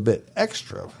take a little bit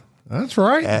extra." That's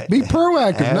right. Be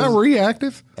proactive, not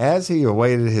reactive. As he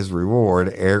awaited his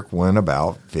reward, Eric went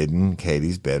about fitting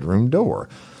Katie's bedroom door.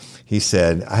 He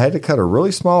said, "I had to cut a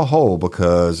really small hole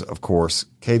because, of course,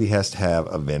 Katie has to have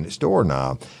a vintage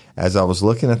doorknob. As I was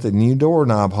looking at the new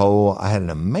doorknob hole, I had an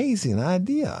amazing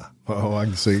idea." Oh, I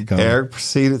can see it coming. Eric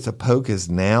proceeded to poke his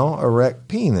now erect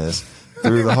penis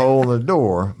through the hole in the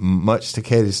door, much to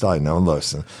Katie's delight. Now,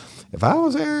 listen, if I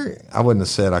was Eric, I wouldn't have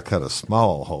said I cut a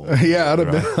small hole. Yeah, I'd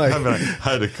have been like, I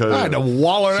had to cut I had to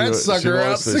waller that sucker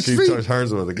out 6 feet. She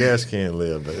turns where the gas can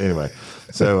live. But anyway,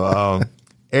 so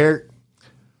Eric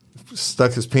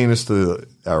stuck his penis through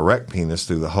erect penis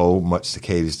through the hole, much to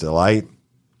Katie's delight.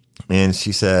 And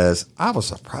she says, "I was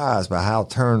surprised by how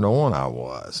turned on I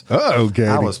was. Katie.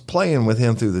 I was playing with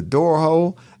him through the door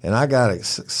hole, and I got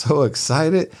so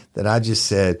excited that I just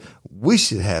said, we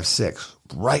should have sex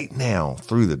right now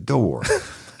through the door."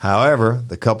 However,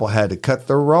 the couple had to cut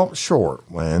their romp short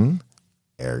when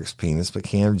Eric's penis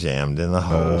became jammed in the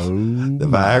hole. The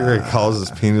Viagra caused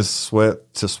his penis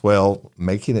to swell,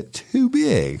 making it too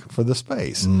big for the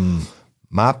space.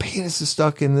 "My penis is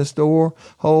stuck in this door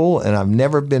hole, and I've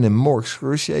never been in more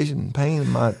excruciating pain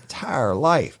in my entire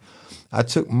life. I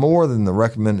took more than the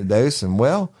recommended dose, and,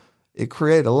 well, it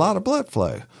created a lot of blood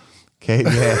flow." Katie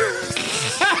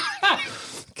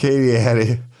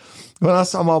added, "When I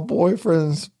saw my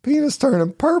boyfriend's penis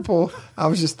turning purple, I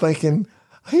was just thinking,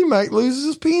 he might lose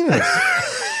his penis."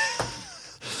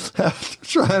 After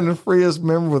trying to free his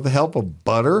member with the help of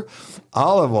butter,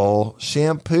 olive oil,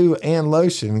 shampoo, and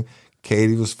lotion,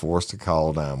 Katie was forced to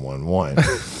call 911.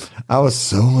 "I was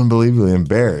so unbelievably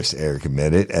embarrassed," Eric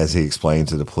admitted, as he explained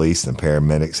to the police and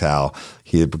paramedics how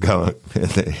he had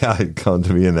come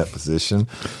to be in that position.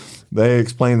 They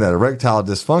explained that erectile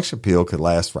dysfunction pill could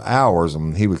last for hours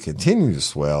and he would continue to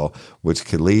swell, which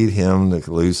could lead him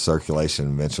to lose circulation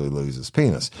and eventually lose his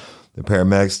penis. The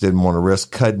paramedics didn't want to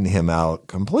risk cutting him out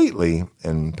completely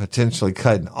and potentially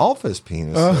cutting off his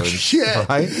penis. Oh, shit.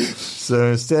 Right? So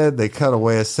instead, they cut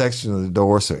away a section of the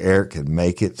door so Eric could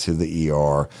make it to the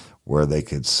ER where they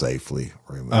could safely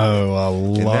remove it. Oh, I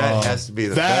love that has to be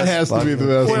the that best. Has to be the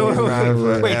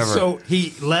best. Wait, ever. so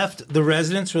he left the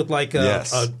residence with like a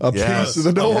piece of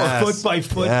the door. A foot by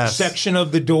foot section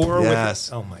of the door. Yes.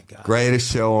 With, oh my God.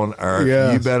 Greatest show on earth.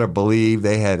 Yes. You better believe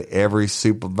they had every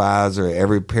supervisor,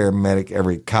 every paramedic,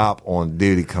 every cop on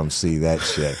duty come see that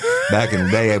shit. Back in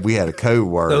the day, we had a code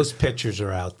word. Those pictures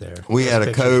are out there. We had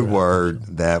a code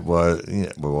word that was,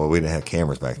 well, we didn't have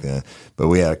cameras back then, but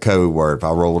we had a code word. If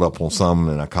I rolled up on something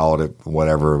and I called it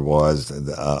whatever it was,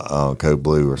 code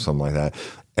blue or something like that,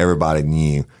 everybody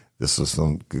knew this was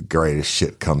some greatest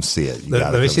shit. Come see it.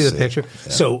 Let me see the picture.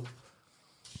 Yeah. So,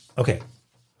 okay.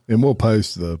 And we'll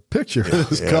post the picture of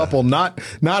this couple, not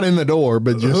in the door,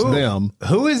 but just them.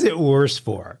 Who is it worse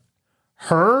for?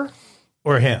 Her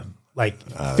or him? Like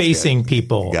facing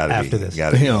people after this?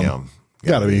 Gotta be him.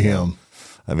 Gotta be him.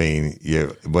 I mean,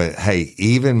 but hey,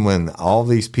 even when all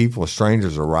these people,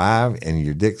 strangers, arrive and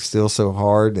your dick's still so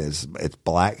hard, it's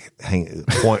black,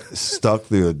 stuck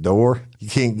through a door, you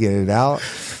can't get it out.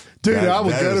 Dude, I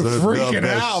was kind of freaking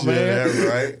out, man. Ever,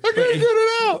 right? I couldn't get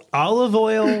it out. Olive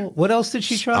oil. What else did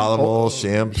she try? Olive oil,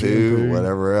 shampoo,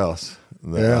 whatever else.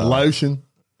 Lotion.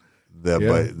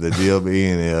 But the deal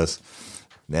being is,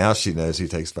 now she knows he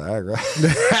takes Viagra.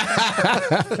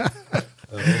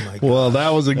 Oh my God. Well, that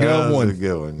was a good one. That was a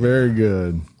good one. Very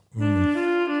good.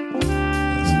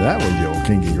 That was your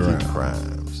Kinky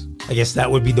Crimes. I guess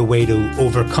that would be the way to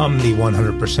overcome the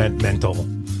 100% mental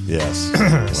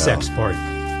sex part.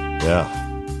 Yeah.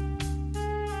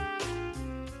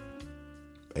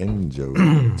 Banjo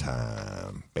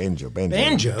time.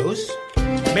 Banjos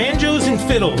and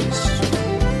fiddles.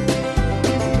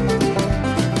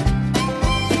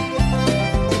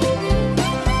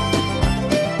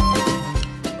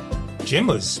 Jim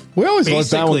was. We always let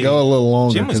that one go a little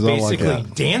longer. Jim was basically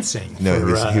dancing. No,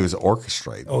 he was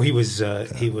orchestrating. Oh, he was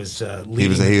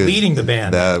leading the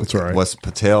band. That's right. What's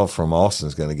Patel from Austin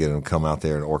is going to get him to come out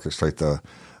there and orchestrate the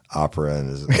opera in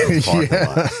his parking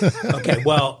lot. Okay,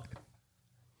 well,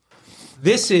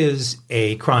 this is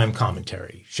a crime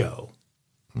commentary show,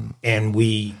 and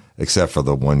we except for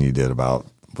the one you did about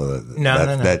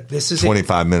that This is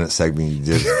 25-minute segment you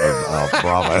did of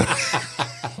Bravo.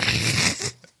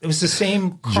 It was the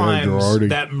same crimes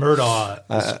that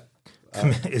Murdaugh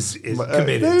is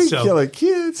committed. They killing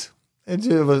kids.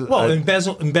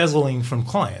 Embezzling from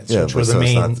clients, which were the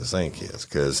main. It's not the same kids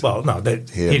because he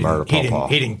didn't murder Papa.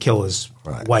 He didn't kill his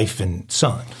wife and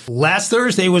son. Last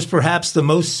Thursday was perhaps the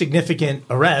most significant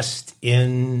arrest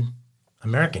in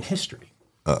American history,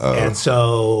 and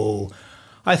so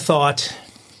I thought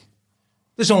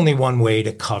there's only one way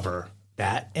to cover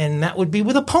that, and that would be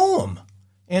with a poem.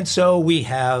 And so we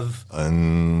have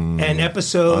an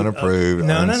episode. Unapproved.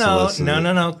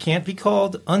 No. Can't be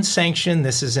called unsanctioned.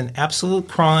 This is an absolute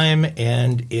crime,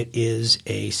 and it is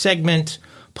a segment,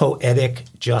 Poetic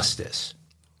Justice.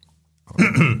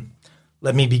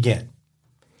 Let me begin.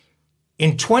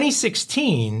 In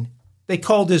 2016, they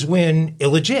called his win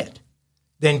illegit,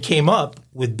 then came up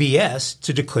with BS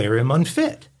to declare him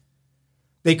unfit.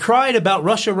 They cried about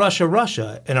Russia, Russia,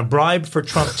 Russia, and a bribe for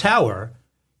Trump Tower,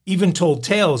 even told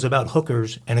tales about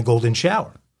hookers and a golden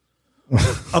shower.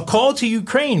 A call to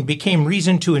Ukraine became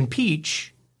reason to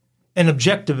impeach. An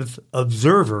objective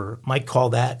observer might call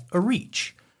that a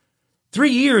reach. 3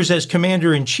 years as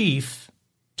commander-in-chief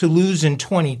to lose in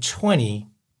 2020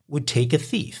 would take a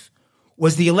thief.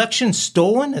 Was the election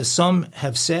stolen, as some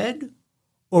have said,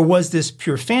 or was this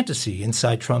pure fantasy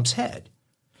inside Trump's head?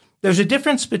 There's a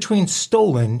difference between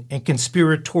stolen and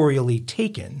conspiratorially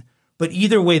taken, but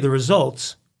either way the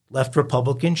results left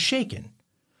Republicans shaken.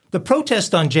 The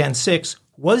protest on Jan 6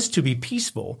 was to be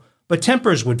peaceful, but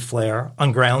tempers would flare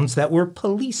on grounds that were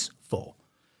policeful.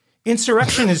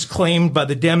 Insurrection is claimed by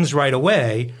the Dems right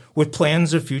away, with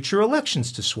plans of future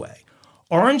elections to sway.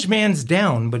 Orange Man's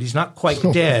down, but he's not quite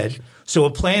dead, so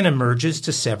a plan emerges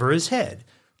to sever his head.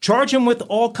 Charge him with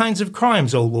all kinds of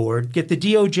crimes, O Lord. Get the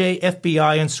DOJ,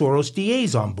 FBI, and Soros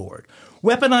DAs on board.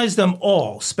 Weaponize them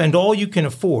all, spend all you can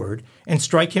afford, and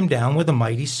strike him down with a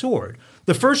mighty sword.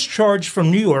 The first charge from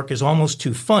New York is almost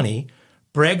too funny.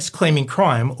 Bragg's claiming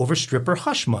crime over stripper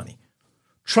hush money.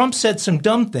 Trump said some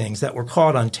dumb things that were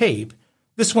caught on tape.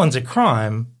 This one's a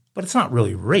crime, but it's not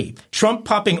really rape. Trump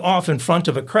popping off in front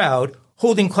of a crowd,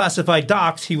 holding classified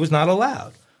docs he was not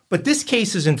allowed. But this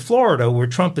case is in Florida where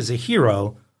Trump is a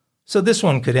hero, so this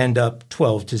one could end up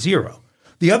 12-0.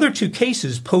 The other two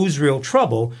cases pose real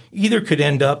trouble. Either could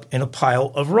end up in a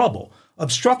pile of rubble.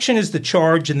 Obstruction is the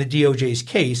charge in the DOJ's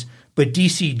case, but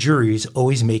D.C. juries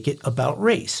always make it about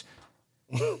race.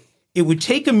 It would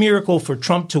take a miracle for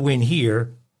Trump to win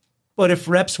here, but if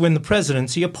reps win the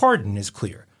presidency, a pardon is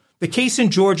clear. The case in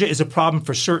Georgia is a problem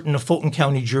for certain. A Fulton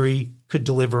County jury could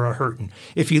deliver a hurtin'.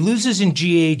 If he loses in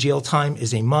GA, jail time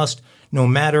is a must, no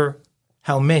matter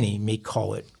how many may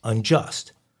call it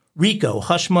unjust. RICO,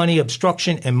 hush money,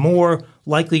 obstruction, and more.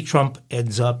 Likely Trump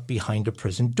ends up behind a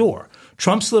prison door.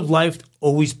 Trump's lived life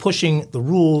always pushing the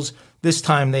rules. This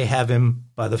time they have him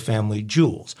by the family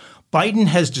jewels. Biden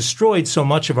has destroyed so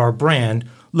much of our brand.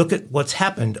 Look at what's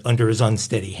happened under his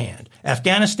unsteady hand.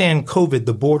 Afghanistan, COVID,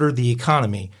 the border, the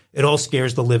economy. It all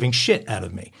scares the living shit out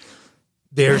of me.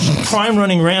 There's crime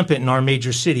running rampant in our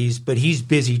major cities, but he's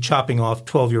busy chopping off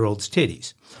 12-year-olds'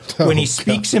 titties. When he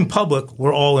speaks in public,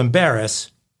 we're all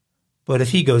embarrassed. But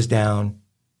if he goes down,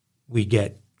 we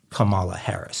get Kamala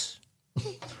Harris.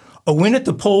 A win at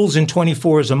the polls in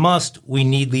 24 is a must. We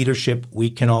need leadership we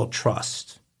can all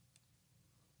trust.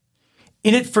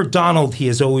 In it for Donald, he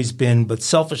has always been, but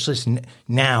selfishness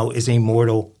now is a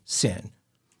mortal sin.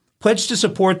 Pledge to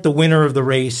support the winner of the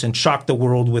race and shock the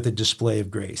world with a display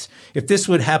of grace. If this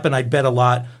would happen, I'd bet a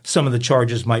lot some of the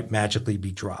charges might magically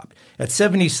be dropped. At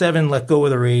 77, let go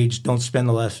of the rage. Don't spend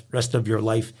the rest of your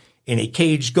life in a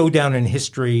cage. Go down in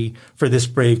history for this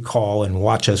brave call and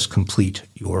watch us complete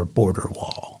your border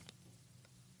wall.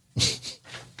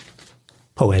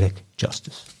 Poetic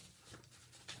justice.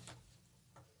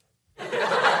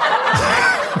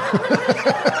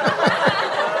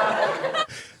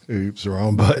 Oops,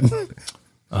 wrong button.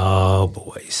 Oh,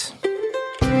 boys.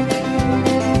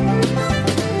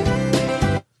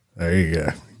 There you go.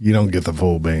 You don't get the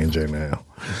full banjo now.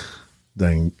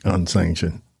 Dang,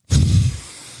 unsanctioned.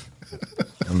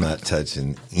 I'm not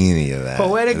touching any of that.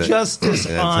 Poetic justice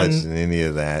I'm on not touching any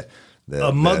of that.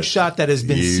 A mugshot that has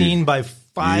been seen by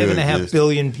 5.5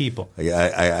 billion people.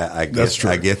 I That's true.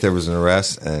 I get there was an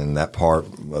arrest, and that part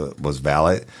was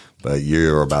valid, but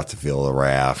you're about to feel a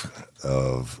wrath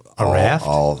of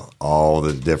all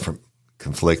the different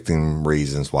conflicting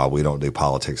reasons why we don't do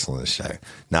politics on this show.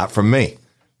 Not from me,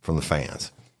 from the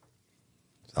fans.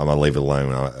 I'm going to leave it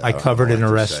alone. I covered an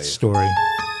arrest story.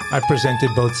 I presented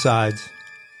both sides.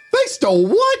 They stole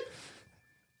what?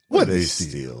 What did they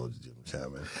steal,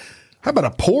 Chapman? How about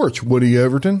a porch, Woody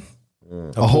Overton?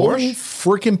 A whole Porsche?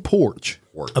 freaking porch.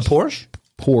 A Porsche?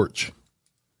 Porch.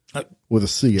 With a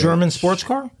C. German sports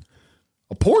car?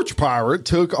 A porch pirate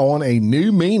took on a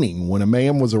new meaning when a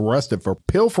man was arrested for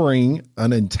pilfering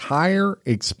an entire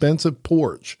expensive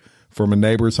porch from a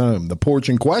neighbor's home. The porch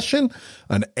in question,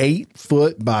 an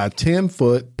 8-foot by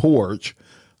 10-foot porch,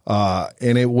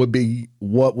 and it would be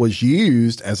what was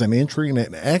used as an entry and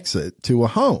an exit to a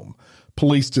home.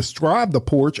 Police described the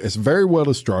porch as very well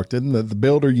constructed and that the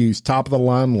builder used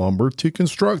top-of-the-line lumber to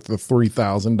construct the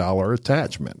 $3,000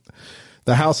 attachment.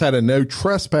 The house had a no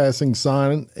trespassing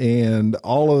sign and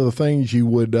all of the things you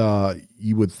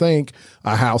would think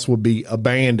a house would be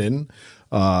abandoned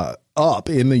up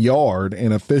in the yard,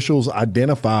 and officials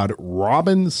identified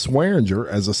Robin Swearinger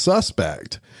as a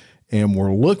suspect and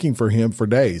were looking for him for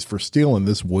days for stealing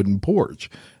this wooden porch.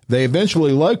 They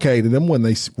eventually located him when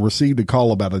they received a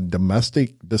call about a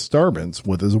domestic disturbance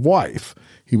with his wife.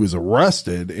 He was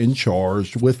arrested and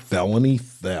charged with felony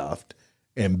theft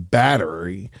and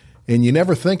battery. And you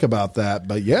never think about that,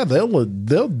 but yeah, they'll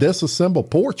disassemble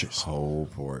porches. Whole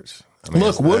porch. I mean,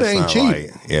 look, wood ain't cheap.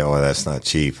 Well, that's not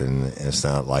cheap, and it's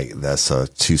not like that's a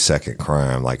 2-second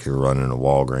crime. Like you're running to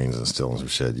Walgreens and stealing some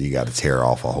shit. You got to tear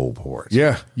off a whole porch.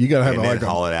 Yeah, you got to have and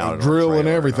haul it out a drill and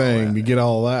everything to get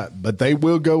all that. But they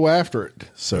will go after it.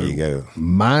 So there you go.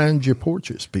 Mind your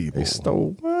porches, people. They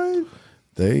stole what?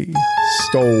 They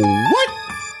stole what?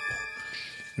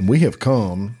 And we have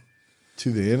come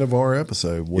to the end of our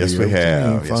episode. Yes, we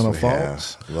have. Final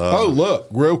thoughts. Oh, look,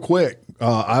 real quick.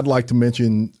 I'd like to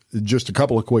mention just a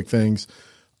couple of quick things.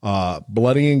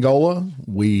 Bloody Angola.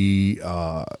 We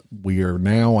are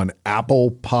now on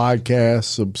Apple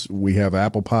Podcasts. We have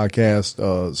Apple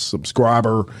Podcast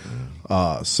subscriber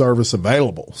service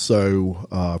available.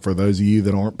 So for those of you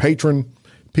that aren't patron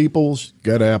peoples,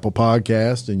 go to Apple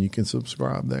Podcast and you can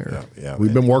subscribe there. Yeah,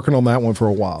 we've been working on that one for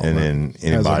a while. And then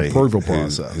anybody approval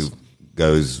process who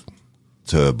goes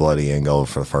to Bloody Angola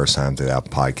for the first time through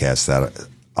Apple Podcasts, that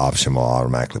option will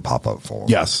automatically pop up for them.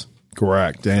 Yes.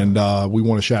 Correct. And we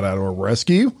want to shout out our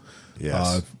rescue.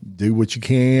 Yes. Do what you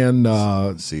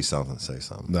can. See something, say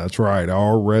something. That's right.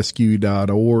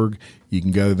 ourrescue.org. You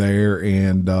can go there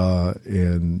and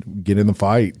get in the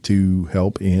fight to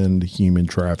help end human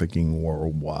trafficking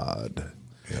worldwide.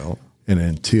 Yep. And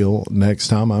until next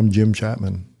time, I'm Jim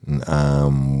Chapman.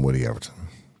 I'm Woody Overton.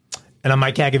 And I'm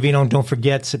Mike Agovino. Don't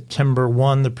forget, September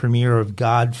 1, the premiere of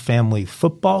God Family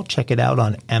Football. Check it out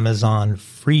on Amazon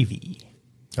Freevee.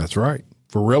 That's right.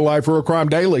 For Real Life, Real Crime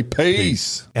Daily.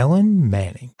 Peace. Ellen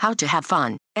Manning. How to have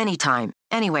fun, anytime,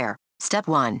 anywhere. Step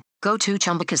 1. Go to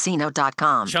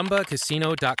ChumbaCasino.com.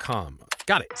 ChumbaCasino.com.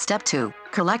 Got it. Step 2.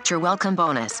 Collect your welcome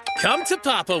bonus. Come to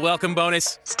Papa welcome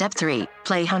bonus. Step 3.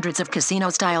 Play hundreds of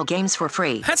casino-style games for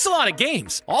free. That's a lot of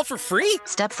games. All for free?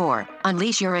 Step 4.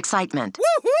 Unleash your excitement.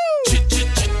 Woohoo!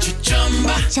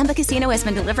 Chumba Casino has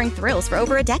been delivering thrills for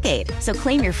over a decade. So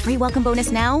claim your free welcome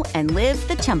bonus now and live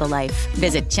the Chumba life.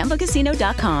 Visit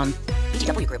ChumbaCasino.com.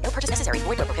 VGW Group. No purchase necessary.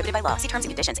 Void where prohibited by law. See terms and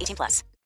conditions. 18+.